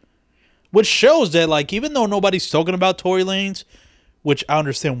views, which shows that like even though nobody's talking about Tory Lanez, which I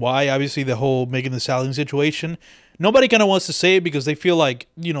understand why, obviously the whole Megan Thee Stallion situation, nobody kind of wants to say it because they feel like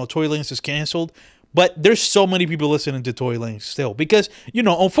Tory Lanez is canceled. But there's so many people listening to Tory Lanez still because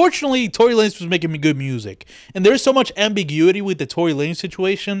unfortunately Tory Lanez was making me good music, and there's so much ambiguity with the Tory Lanez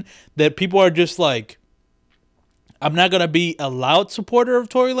situation that people are just like, I'm not gonna be a loud supporter of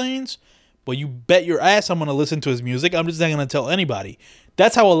Tory Lanez, but you bet your ass I'm going to listen to his music. I'm just not going to tell anybody.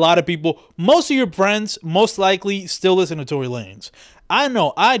 That's how a lot of people, most of your friends, most likely still listen to Tory Lanez. I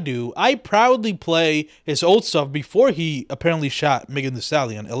know I do. I proudly play his old stuff before he apparently shot Megan Thee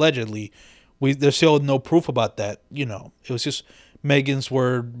Stallion, allegedly. There's still no proof about that. It was just Megan's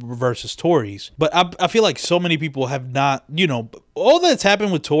word versus Tory's. But I feel like so many people have not, all that's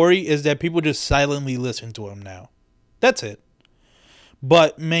happened with Tory is that people just silently listen to him now. That's it.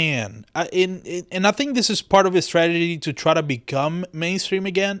 But man, and I think this is part of his strategy to try to become mainstream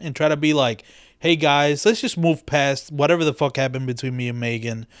again and try to be like, hey guys, let's just move past whatever the fuck happened between me and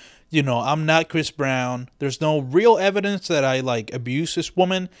Megan. I'm not Chris Brown. There's no real evidence that I like abuse this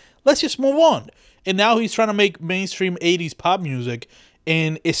woman. Let's just move on. And now he's trying to make mainstream 80s pop music,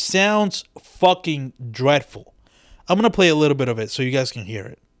 and it sounds fucking dreadful. I'm going to play a little bit of it so you guys can hear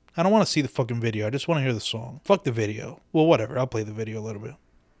it. I don't want to see the fucking video. I just want to hear the song. Fuck the video. Well, whatever. I'll play the video a little bit.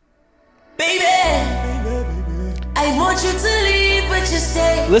 Baby, I want you to leave, but you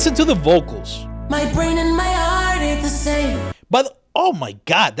stay. Listen to the vocals. My brain and my heart ain't the same. But oh my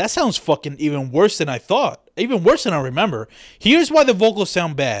God, that sounds fucking even worse than I thought. Even worse than I remember. Here's why the vocals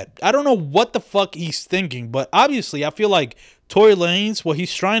sound bad. I don't know what the fuck he's thinking, but obviously I feel like Tory Lanez, what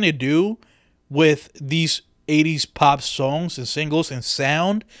he's trying to do with these 80s pop songs and singles and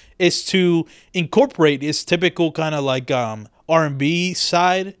sound is to incorporate his typical kind of like R&B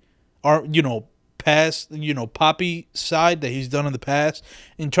side, or past poppy side that he's done in the past,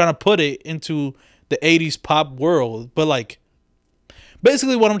 and trying to put it into the 80s pop world, but like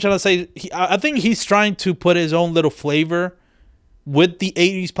Basically, what I'm trying to say, I think he's trying to put his own little flavor with the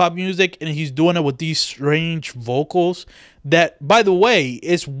 80s pop music, and he's doing it with these strange vocals that, by the way,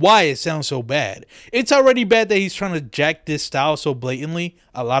 is why it sounds so bad. It's already bad that he's trying to jack this style so blatantly.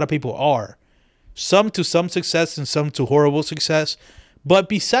 A lot of people are. Some to some success and some to horrible success. But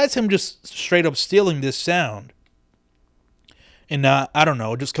besides him just straight up stealing this sound and, I don't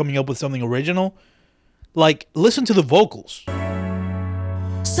know, just coming up with something original, like, listen to the vocals.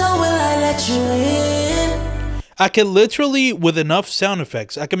 So will I let you in? I can literally, with enough sound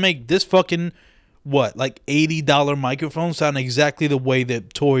effects, I can make this fucking, like $80 microphone sound exactly the way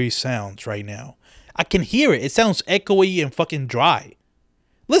that Tori sounds right now. I can hear it. It sounds echoey and fucking dry.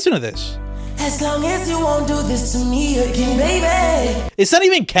 Listen to this. As long as you won't do this to me again, baby. It's not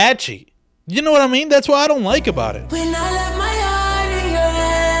even catchy. You know what I mean? That's what I don't like about it. When I left my heart in your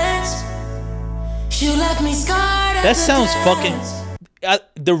hands, you left me scarred. That sounds fucking...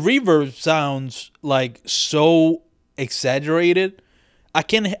 the reverb sounds like so exaggerated. I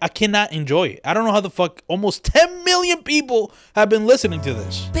cannot enjoy it. I don't know how the fuck almost 10 million people have been listening to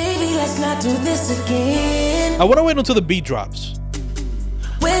this. Baby, let's not do this again. I want to wait until the beat drops.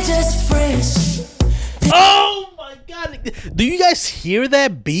 We're just friends. Oh my god. Do you guys hear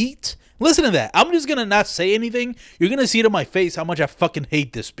that beat? Listen to that. I'm just gonna not say anything. You're gonna see it in my face how much I fucking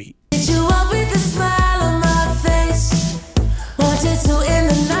hate this beat. Did you up with a smile on my face? Wanted to end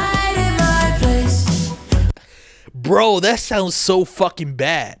the night in my place. Bro, that sounds so fucking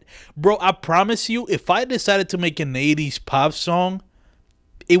bad. Bro, I promise you, if I decided to make an 80s pop song,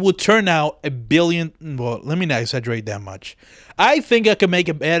 it would turn out a billion. Well, let me not exaggerate that much. I think I could make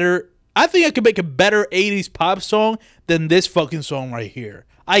a better 80s pop song than this fucking song right here.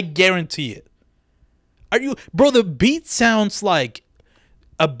 I guarantee it. Bro, the beat sounds like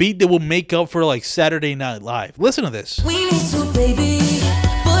a beat that will make up for like Saturday Night Live. Listen to this. We need to, baby,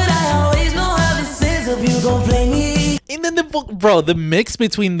 but I always know how this is if you gon' play me. And then the mix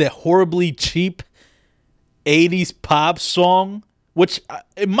between the horribly cheap 80s pop song, which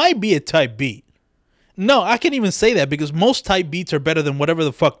it might be a type beat. No, I can't even say that because most type beats are better than whatever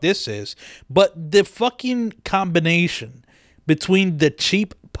the fuck this is. But the fucking combination between the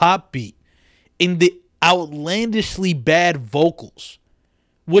cheap pop beat and the outlandishly bad vocals,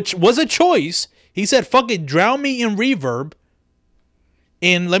 which was a choice. He said, fuck it, drown me in reverb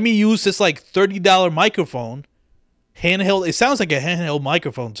and let me use this like $30 microphone. Handheld. It sounds like a handheld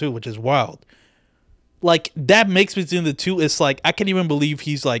microphone too, which is wild. Like, that mix between the two, it's like, I can't even believe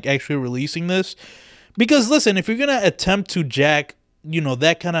he's like actually releasing this. Because listen, if you're going to attempt to jack,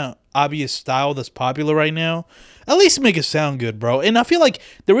 that kind of obvious style that's popular right now, at least make it sound good, bro. And I feel like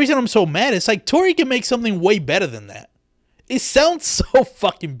the reason I'm so mad is like Tori can make something way better than that. It sounds so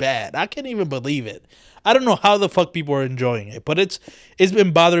fucking bad. I can't even believe it. I don't know how the fuck people are enjoying it, but it's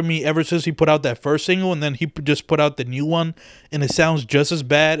been bothering me ever since he put out that first single and then he just put out the new one and it sounds just as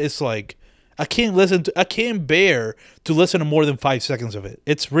bad. It's like I can't bear to listen to more than 5 seconds of it.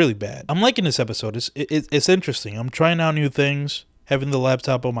 It's really bad. I'm liking this episode. It's interesting. I'm trying out new things, having the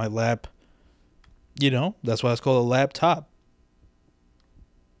laptop on my lap. That's why it's called a laptop.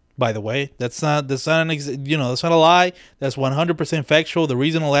 By the way, that's not a lie. That's 100% factual. The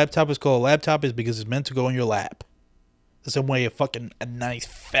reason a laptop is called a laptop is because it's meant to go in your lap. The same way a nice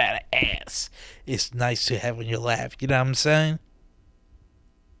fat ass is nice to have in your lap. You know what I'm saying?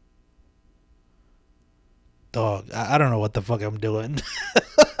 Dog, I don't know what the fuck I'm doing.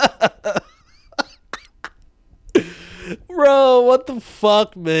 Bro, what the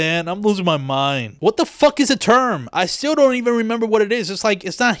fuck, man? I'm losing my mind. What the fuck is a term? I still don't even remember what it is. It's like,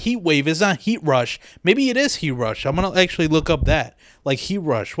 it's not heat wave. It's not heat rush. Maybe it is heat rush. I'm going to actually look up that. Like, heat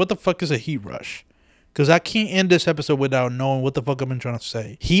rush. What the fuck is a heat rush? Because I can't end this episode without knowing what the fuck I've been trying to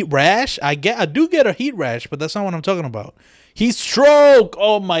say. Heat rash? I do get a heat rash, but that's not what I'm talking about. Heat stroke.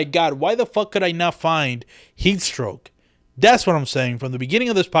 Oh my God. Why the fuck could I not find heat stroke? That's what I'm saying. From the beginning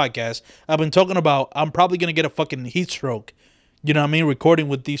of this podcast, I've been talking about I'm probably going to get a fucking heat stroke. You know what I mean? Recording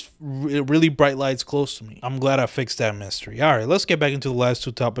with these really bright lights close to me. I'm glad I fixed that mystery. All right, let's get back into the last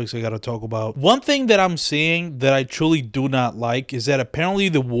two topics I got to talk about. One thing that I'm seeing that I truly do not like is that apparently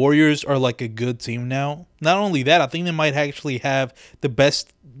the Warriors are like a good team now. Not only that, I think they might actually have the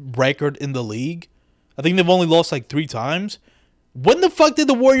best record in the league. I think they've only lost like 3 times. When the fuck did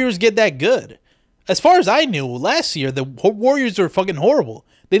the Warriors get that good? As far as I knew, last year, the Warriors were fucking horrible.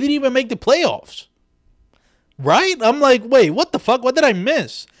 They didn't even make the playoffs. Right? I'm like, wait, what the fuck? What did I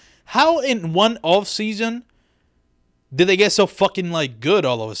miss? How in one off season did they get so fucking like good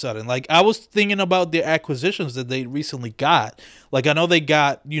all of a sudden? Like, I was thinking about the acquisitions that they recently got. Like, I know they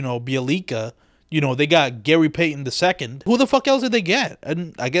got, Bielika They got Gary Payton II. Who the fuck else did they get?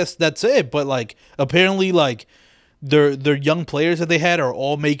 And I guess that's it. But like, apparently, like their young players that they had are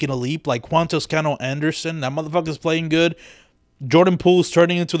all making a leap. Like Juan Toscano Anderson, that motherfucker's playing good. Jordan Poole's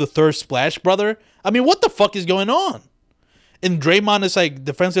turning into the third Splash brother. I mean, what the fuck is going on? And Draymond is like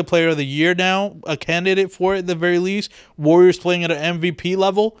Defensive Player of the Year now, a candidate for it at the very least. Warriors playing at an MVP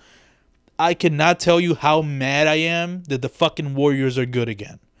level. I cannot tell you how mad I am that the fucking Warriors are good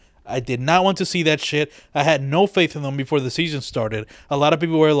again. I did not want to see that shit. I had no faith in them before the season started. A lot of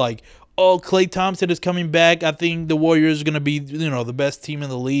people were like, oh, Klay Thompson is coming back. I think the Warriors are going to be, the best team in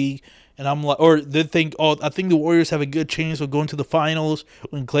the league. And I'm like, or they think, oh, I think the Warriors have a good chance of going to the finals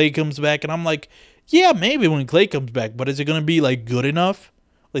when Klay comes back. And I'm like, yeah, maybe when Klay comes back, but is it going to be like good enough?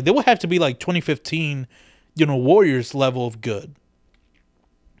 Like they will have to be like 2015, Warriors level of good.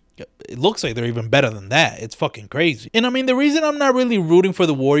 It looks like they're even better than that. It's fucking crazy. And I mean, the reason I'm not really rooting for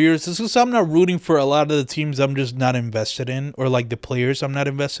the Warriors is because I'm not rooting for a lot of the teams I'm just not invested in, or like the players I'm not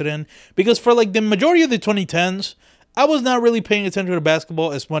invested in. Because for like the majority of the 2010s, I was not really paying attention to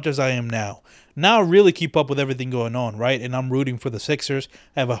basketball as much as I am now. Now I really keep up with everything going on, right? And I'm rooting for the Sixers.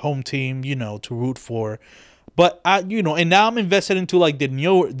 I have a home team, to root for. But and now I'm invested into like the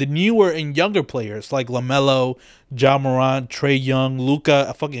newer and younger players like LaMelo, Ja Morant, Trae Young, Luka.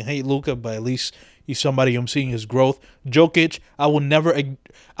 I fucking hate Luka, but at least he's somebody I'm seeing his growth. Jokic. I will never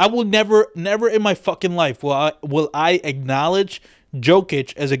in my fucking life will I acknowledge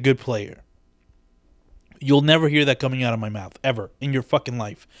Jokic as a good player. You'll never hear that coming out of my mouth, ever, in your fucking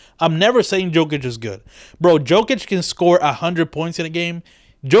life. I'm never saying Jokic is good. Bro, Jokic can score 100 points in a game.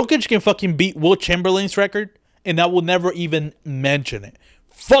 Jokic can fucking beat Will Chamberlain's record, and I will never even mention it.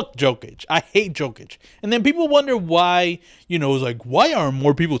 Fuck Jokic. I hate Jokic. And then people wonder why, it's like, why aren't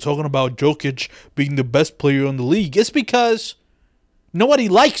more people talking about Jokic being the best player in the league? It's because nobody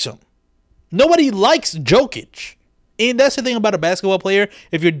likes him. Nobody likes Jokic. And that's the thing about a basketball player.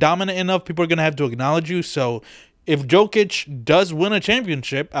 If you're dominant enough, people are going to have to acknowledge you. So if Jokic does win a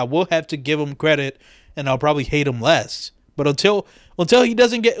championship, I will have to give him credit, and I'll probably hate him less. But until he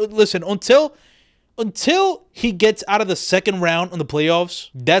doesn't until he gets out of the second round in the playoffs,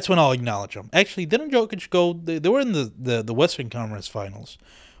 that's when I'll acknowledge him. Actually, didn't Jokic go? They were in the Western Conference Finals.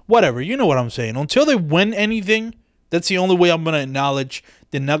 Whatever, you know what I'm saying. Until they win anything, that's the only way I'm going to acknowledge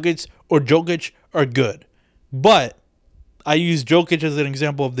the Nuggets or Jokic are good. But I use Jokic as an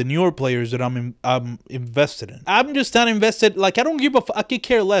example of the newer players that I'm invested in. I'm just not invested. Like, I don't give a I could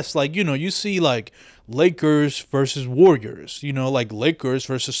care less. Like, you see like Lakers versus Warriors, like Lakers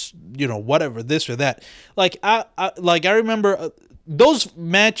versus, whatever, this or that. Like, I remember those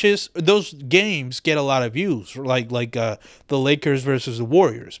matches, those games get a lot of views, like the Lakers versus the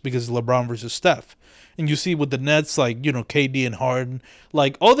Warriors, because LeBron versus Steph. And you see with the Nets, like, KD and Harden,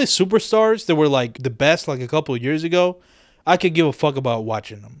 like all the superstars that were like the best like a couple of years ago, I could give a fuck about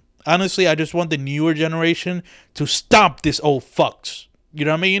watching them. Honestly, I just want the newer generation to stomp this old fucks. You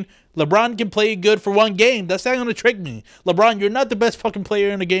know what I mean? LeBron can play good for one game. That's not going to trick me. LeBron, you're not the best fucking player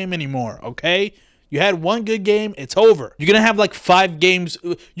in the game anymore, okay? You had one good game. It's over. You're going to have like 5 games.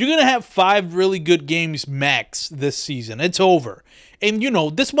 You're going to have 5 really good games max this season. It's over. And,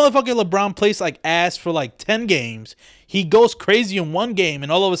 this motherfucker LeBron plays like ass for like 10 games. He goes crazy in one game,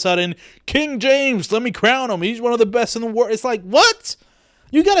 and all of a sudden, King James, let me crown him. He's one of the best in the world. It's like, what?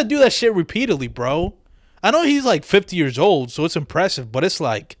 You got to do that shit repeatedly, bro. I know he's like 50 years old, so it's impressive, but it's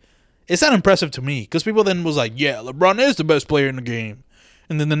like, it's not impressive to me. Because people then was like, yeah, LeBron is the best player in the game.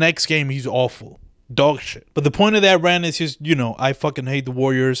 And then the next game, he's awful. Dog shit. But the point of that rant is just, I fucking hate the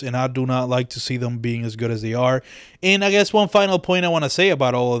Warriors, and I do not like to see them being as good as they are. And I guess one final point I want to say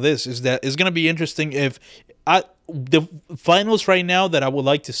about all of this is that it's going to be interesting if the finals right now that I would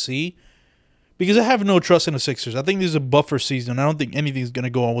like to see, because I have no trust in the Sixers. I think this is a buffer season. I don't think anything's going to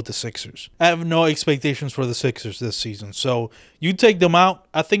go on with the Sixers. I have no expectations for the Sixers this season. So you take them out.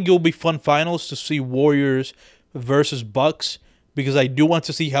 I think it'll be fun finals to see Warriors versus Bucks, because I do want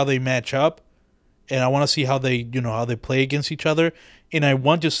to see how they match up. And I want to see how they play against each other. And I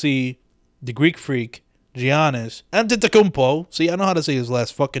want to see the Greek Freak, Giannis Antetokounmpo, see, I know how to say his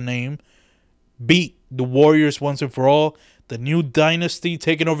last fucking name, beat the Warriors once and for all. The new dynasty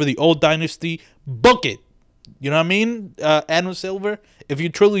taking over the old dynasty. Book it. You know what I mean? Adam Silver, if you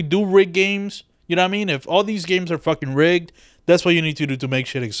truly do rig games, you know what I mean? If all these games are fucking rigged, that's what you need to do to make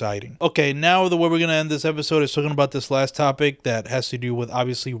shit exciting. Okay, now the way we're going to end this episode is talking about this last topic that has to do with,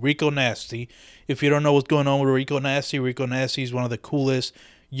 obviously, Rico Nasty. If you don't know what's going on with Rico Nasty is one of the coolest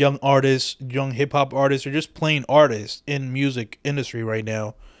young artists, young hip-hop artists, or just plain artists in music industry right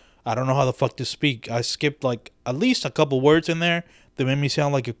now. I don't know how the fuck to speak. I skipped, like, at least a couple words in there that made me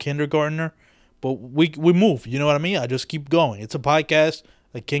sound like a kindergartner. but we move. You know what I mean? I just keep going. It's a podcast.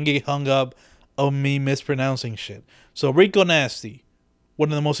 I can't get hung up on me mispronouncing shit. So Rico Nasty, one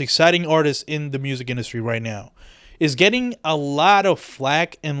of the most exciting artists in the music industry right now, is getting a lot of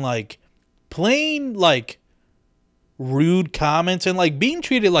flack and like plain like rude comments and like being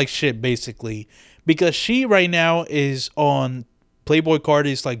treated like shit basically, because she right now is on Playboy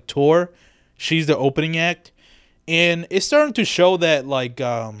Cardi's like tour. She's the opening act, and it's starting to show that like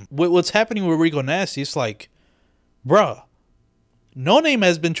what's happening with Rico Nasty. It's like, bruh, No Name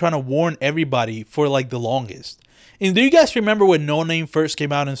has been trying to warn everybody for like the longest. And do you guys remember when No Name first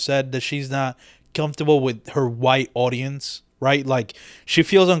came out and said that she's not comfortable with her white audience, right? Like, she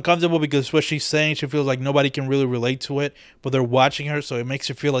feels uncomfortable because what she's saying, she feels like nobody can really relate to it, but they're watching her, so it makes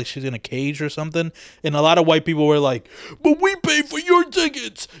her feel like she's in a cage or something. And a lot of white people were like, but we pay for your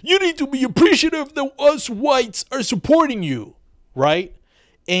tickets. You need to be appreciative that us whites are supporting you, right?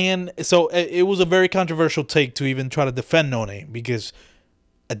 And so it was a very controversial take to even try to defend No Name, because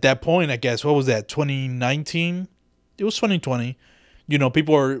at that point, I guess, what was that, 2019? It was 2020. You know,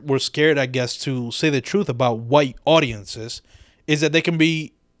 people were scared, I guess, to say the truth about white audiences, is that they can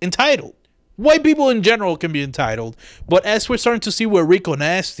be entitled. White people in general can be entitled. But as we're starting to see with Rico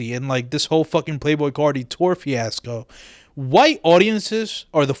Nasty and like this whole fucking Playboy Cardi tour fiasco, white audiences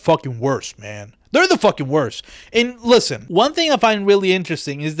are the fucking worst, man. They're the fucking worst. And listen, one thing I find really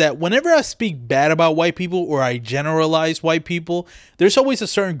interesting is that whenever I speak bad about white people or I generalize white people, there's always a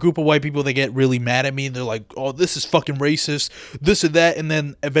certain group of white people that get really mad at me. And they're like, oh, this is fucking racist, this or that. And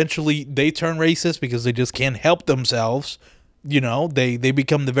then eventually they turn racist because they just can't help themselves. You know, they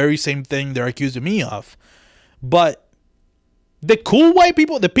become the very same thing they're accusing me of. But the cool white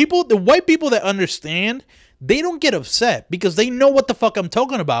people, the white people that understand, they don't get upset because they know what the fuck I'm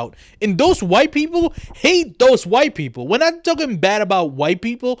talking about. And those white people hate those white people. When I'm talking bad about white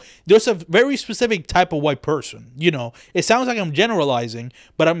people, there's a very specific type of white person. You know, it sounds like I'm generalizing,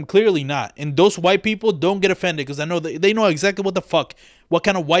 but I'm clearly not. And those white people don't get offended because I know they know exactly what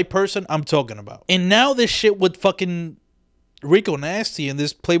kind of white person I'm talking about. And now this shit with fucking Rico Nasty and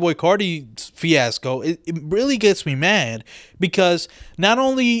this Playboy Cardi fiasco, it really gets me mad, because not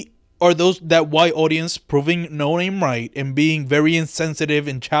only are that white audience proving No Name right and being very insensitive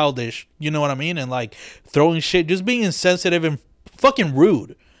and childish, you know what I mean? And like throwing shit, just being insensitive and fucking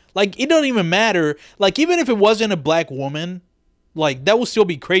rude. Like, it don't even matter. Like, even if it wasn't a black woman, like, that would still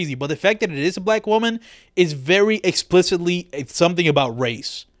be crazy. But the fact that it is a black woman is very explicitly something about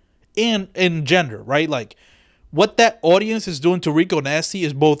race and gender, right? Like, what that audience is doing to Rico Nasty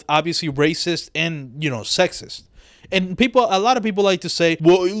is both obviously racist and, you know, sexist. And a lot of people like to say,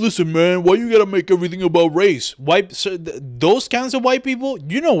 well, listen, man, why you gotta make everything about race? Those kinds of white people,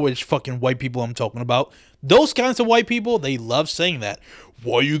 you know which fucking white people I'm talking about. Those kinds of white people, they love saying that.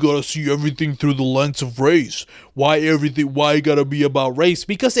 Why you gotta see everything through the lens of race? Why it gotta be about race?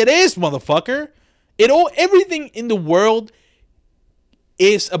 Because it is, motherfucker. Everything in the world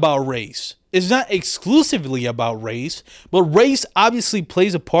is about race. It's not exclusively about race, but race obviously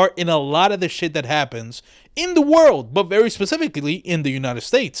plays a part in a lot of the shit that happens in the world, but very specifically in the United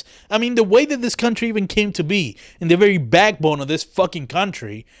States. I mean, the way that this country even came to be, and the very backbone of this fucking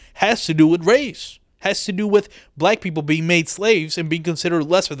country, has to do with race. Has to do with black people being made slaves and being considered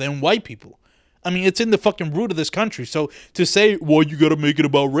lesser than white people. I mean, it's in the fucking root of this country. So to say, well, you gotta make it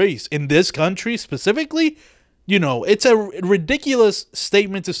about race in this country specifically, you know, it's a ridiculous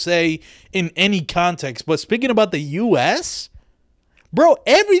statement to say in any context. But speaking about the U.S., bro,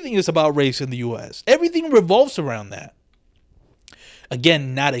 everything is about race in the U.S. Everything revolves around that.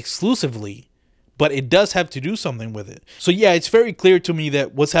 Again, not exclusively, but it does have to do something with it. So yeah, it's very clear to me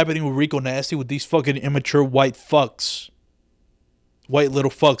that what's happening with Rico Nasty, with these fucking immature white fucks, white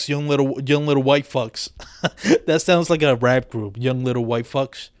little fucks, young little white fucks. That sounds like a rap group, Young Little White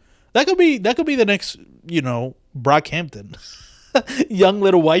Fucks. That could be the next, you know, Brockhampton. Young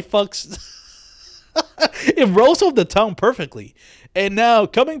Little White Fucks. It rolls off the tongue perfectly. And now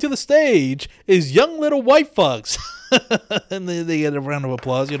coming to the stage is Young Little White Fucks. And they get a round of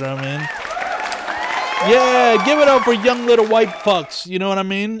applause, you know what I mean? Yeah, give it up for Young Little White Fucks, you know what I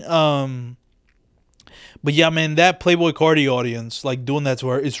mean? But yeah, man, that Playboy Cardi audience, like, doing that to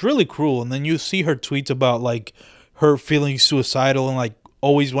her, it's really cruel. And then you see her tweets about, like, her feeling suicidal and, like,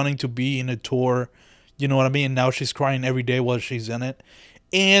 always wanting to be in a tour, you know what I mean? And now she's crying every day while she's in it.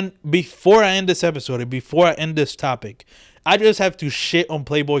 And before I end this episode, and before I end this topic, I just have to shit on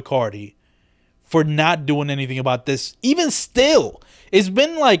Playboy Cardi for not doing anything about this. Even still, it's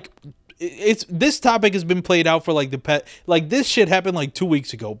been like it's this topic has been played out for like the past, like this shit happened like 2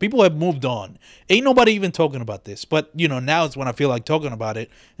 weeks ago. People have moved on. Ain't nobody even talking about this. But now it's when I feel like talking about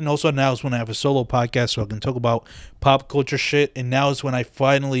it, and also now it's when I have a solo podcast so I can talk about pop culture shit. And now is when I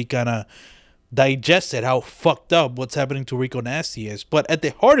finally kind of digested how fucked up what's happening to Rico Nasty is. But at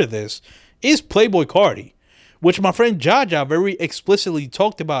the heart of this is Playboi Carti, which my friend Jaja very explicitly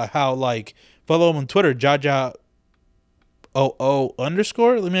talked about. How, like, follow him on Twitter, Jaja _.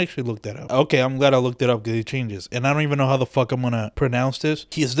 Let me actually look that up. Okay, I'm glad I looked it up because it changes. And I don't even know how the fuck I'm gonna pronounce this.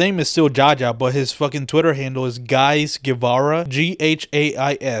 His name is still Jaja, but his fucking Twitter handle is Guys Guevara.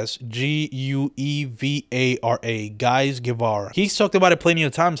 GHAISGUEVARA. Guys Guevara. He's talked about it plenty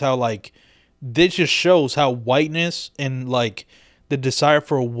of times how, like, this just shows how whiteness and, like, the desire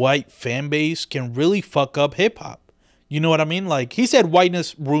for a white fan base can really fuck up hip hop. You know what I mean? Like, he said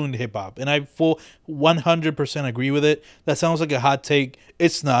whiteness ruined hip-hop, and I full 100% agree with it. That sounds like a hot take.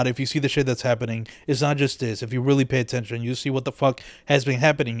 It's not. If you see the shit that's happening, it's not just this. If you really pay attention, you see what the fuck has been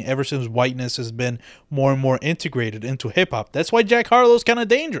happening ever since whiteness has been more and more integrated into hip-hop. That's why Jack Harlow's kind of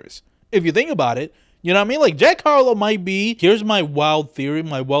dangerous, if you think about it. You know what I mean? Like, Jack Harlow might be... Here's my wild theory,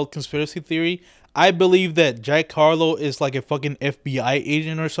 my wild conspiracy theory. I believe that Jack Harlow is like a fucking FBI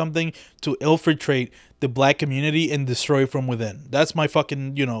agent or something to infiltrate the black community and destroy from within. That's my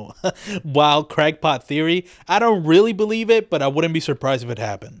fucking, wild crackpot theory. I don't really believe it, but I wouldn't be surprised if it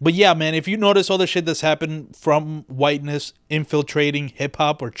happened. But yeah, man, if you notice all the shit that's happened from whiteness infiltrating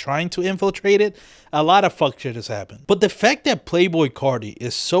hip-hop or trying to infiltrate it, a lot of fuck shit has happened. But the fact that Playboi Carti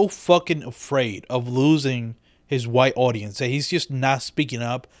is so fucking afraid of losing his white audience, that he's just not speaking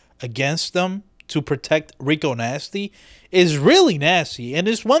up against them to protect Rico Nasty, is really nasty. And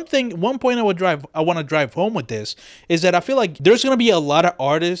there's one point I want to drive home with this, is that I feel like there's going to be a lot of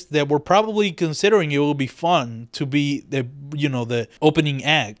artists that were probably considering it would be fun to be the opening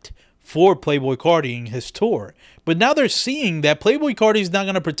act for Playboi Carti in his tour. But now they're seeing that Playboi Carti is not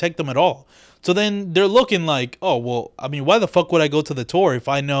going to protect them at all. So then they're looking like, oh, well, I mean, why the fuck would I go to the tour if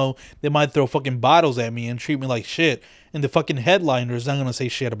I know they might throw fucking bottles at me and treat me like shit, and the fucking headliner is not going to say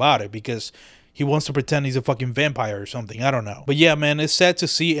shit about it because he wants to pretend he's a fucking vampire or something. I don't know. But yeah, man, it's sad to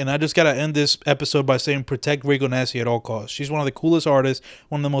see. And I just got to end this episode by saying protect Rico Nasty at all costs. She's one of the coolest artists,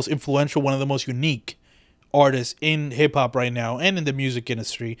 one of the most influential, one of the most unique artists in hip hop right now and in the music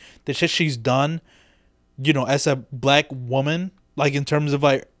industry. The shit she's done, as a black woman, like in terms of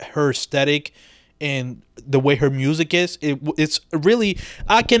like her aesthetic and the way her music is, it's really,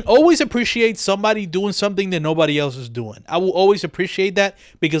 I can always appreciate somebody doing something that nobody else is doing. I will always appreciate that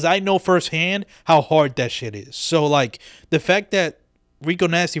because I know firsthand how hard that shit is. So like the fact that Rico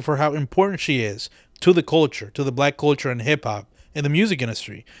Nasty, for how important she is to the culture, to the black culture and hip hop and the music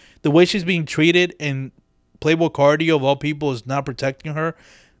industry, the way she's being treated and Playboi Carti of all people is not protecting her,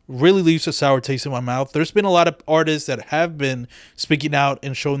 really leaves a sour taste in my mouth. There's been a lot of artists that have been speaking out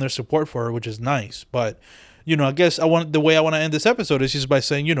and showing their support for her, which is nice. But, I guess the way I want to end this episode is just by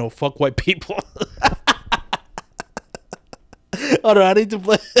saying, fuck white people. Hold on, I need to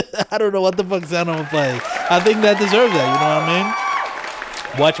play. I don't know what the fuck sound I'm gonna play. I think that deserves that, you know what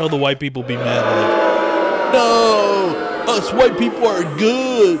I mean? Watch all the white people be mad like, no, us white people are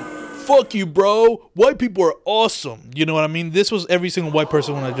good. Fuck you, bro. White people are awesome. You know what I mean? This was every single white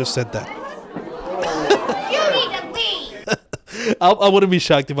person when I just said that. You need to leave. I wouldn't be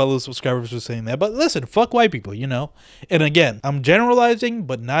shocked if all those subscribers were saying that. But listen, fuck white people, And again, I'm generalizing,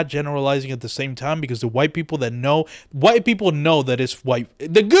 but not generalizing at the same time because the white people know that it's white.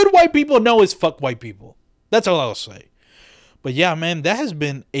 The good white people know it's fuck white people. That's all I'll say. But yeah, man, that has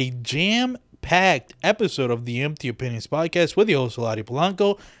been a jam-packed episode of the Empty Opinions Podcast with your host, Lottie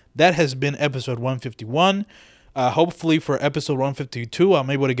Polanco. That has been episode 151. Hopefully for episode 152, I'm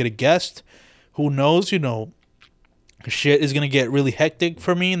able to get a guest. Who knows, shit is going to get really hectic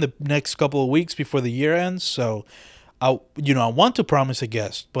for me in the next couple of weeks before the year ends. So, I want to promise a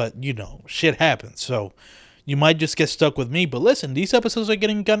guest, but, shit happens. So, you might just get stuck with me. But listen, these episodes are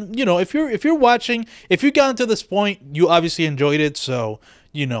getting, if you're watching, if you got to this point, you obviously enjoyed it. So,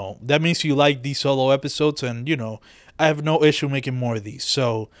 that means you like these solo episodes and, I have no issue making more of these.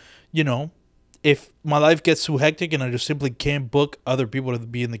 So, if my life gets too hectic and I just simply can't book other people to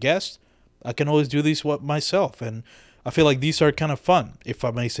be in the guest, I can always do these myself. And I feel like these are kind of fun, if I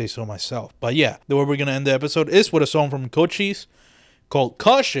may say so myself. But yeah, the way we're going to end the episode is with a song from Cochise called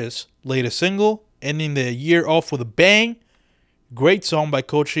Cautious, latest single, ending the year off with a bang. Great song by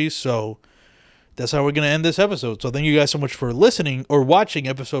Cochise. So that's how we're going to end this episode. So thank you guys so much for listening or watching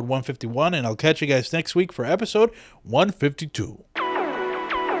episode 151. And I'll catch you guys next week for episode 152.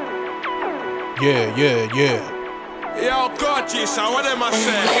 Yeah. Yo, Gorgie, son, what am I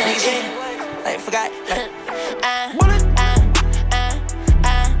saying? I forgot.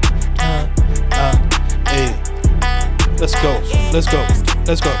 Hey. Let's go. Let's go.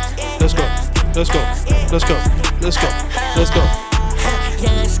 Let's go. Let's go. Let's go. Let's go. Let's go. Let's go.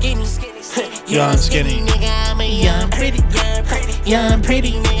 Young skinny. Young skinny. Nigga, I'm a young pretty. Young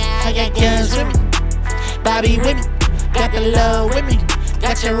pretty nigga. I got guns with me. Bobby with me. Got the love with me.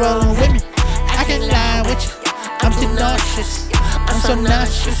 Got you rolling with me. I can lie with you. I'm too nauseous. I'm so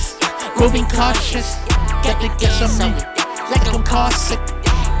nauseous. Moving cautious. Got the gas on me. Like I'm caustic.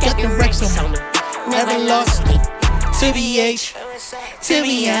 Got the Rex on me. Never lost me. To be H. To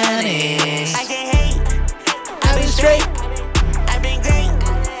be honest. I can't hate. I've been straight. I've been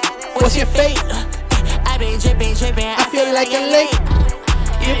great. What's your fate? I've been tripping. I feel like you're late.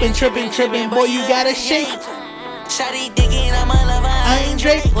 You've been tripping, boy, you gotta shake. Shawty digging, I'm a lover, I ain't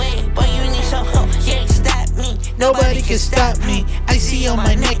Drake. Wait, boy, you need some help, you can't stop me. Nobody can stop me. I see on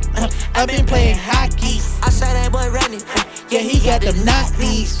my neck, I've been playing hockey. I saw that boy running, yeah, he got them knock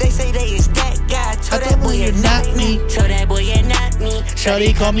knees. They say they is that guy, told that boy you're not me. Told that boy you're not me.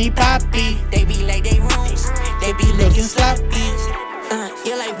 Shawty call me Poppy. They be like they rooms, they be looking sloppy.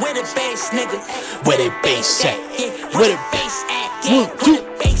 You're like, where the bass, nigga? Where the bass at? Yeah, where the bass at? Yeah, where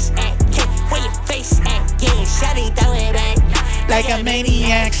the bass at? Yeah, where your face at? Yeah, shawty throw it back Like a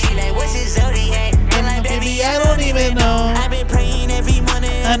maniac. She like, what's his zodiac? I'm like, baby, I don't even know. I've been praying every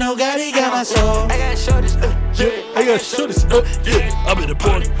morning. I know God, he got my soul. I got shoulders, Yeah, I got shorties. Yeah, I'm in the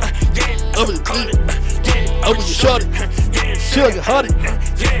party. I'm in the party. I'm with your shorty. She like a hottie.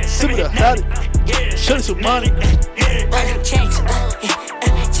 Sip with a hottie. Shorty some money.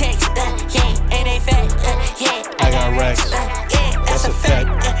 checks, yeah, and they fat, yeah. I got racks. Yeah, That's a fact.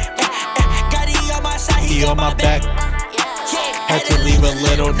 Got he on my side, He on my back. Had to leave a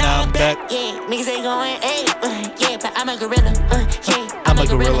little, now I'm back. Yeah, niggas ain't going, hey, yeah, but I'm a gorilla, yeah. I'm a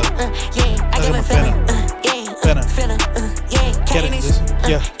gorilla. Yeah, I give a feeling, yeah, Finna. feeling, yeah. Getting this,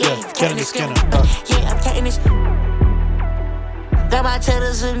 yeah, getting this Skinner. Yeah, I'm cutting this. Got my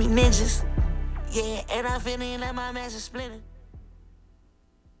tatters with me ninjas. Yeah, and I'm feeling like my mask is splitting.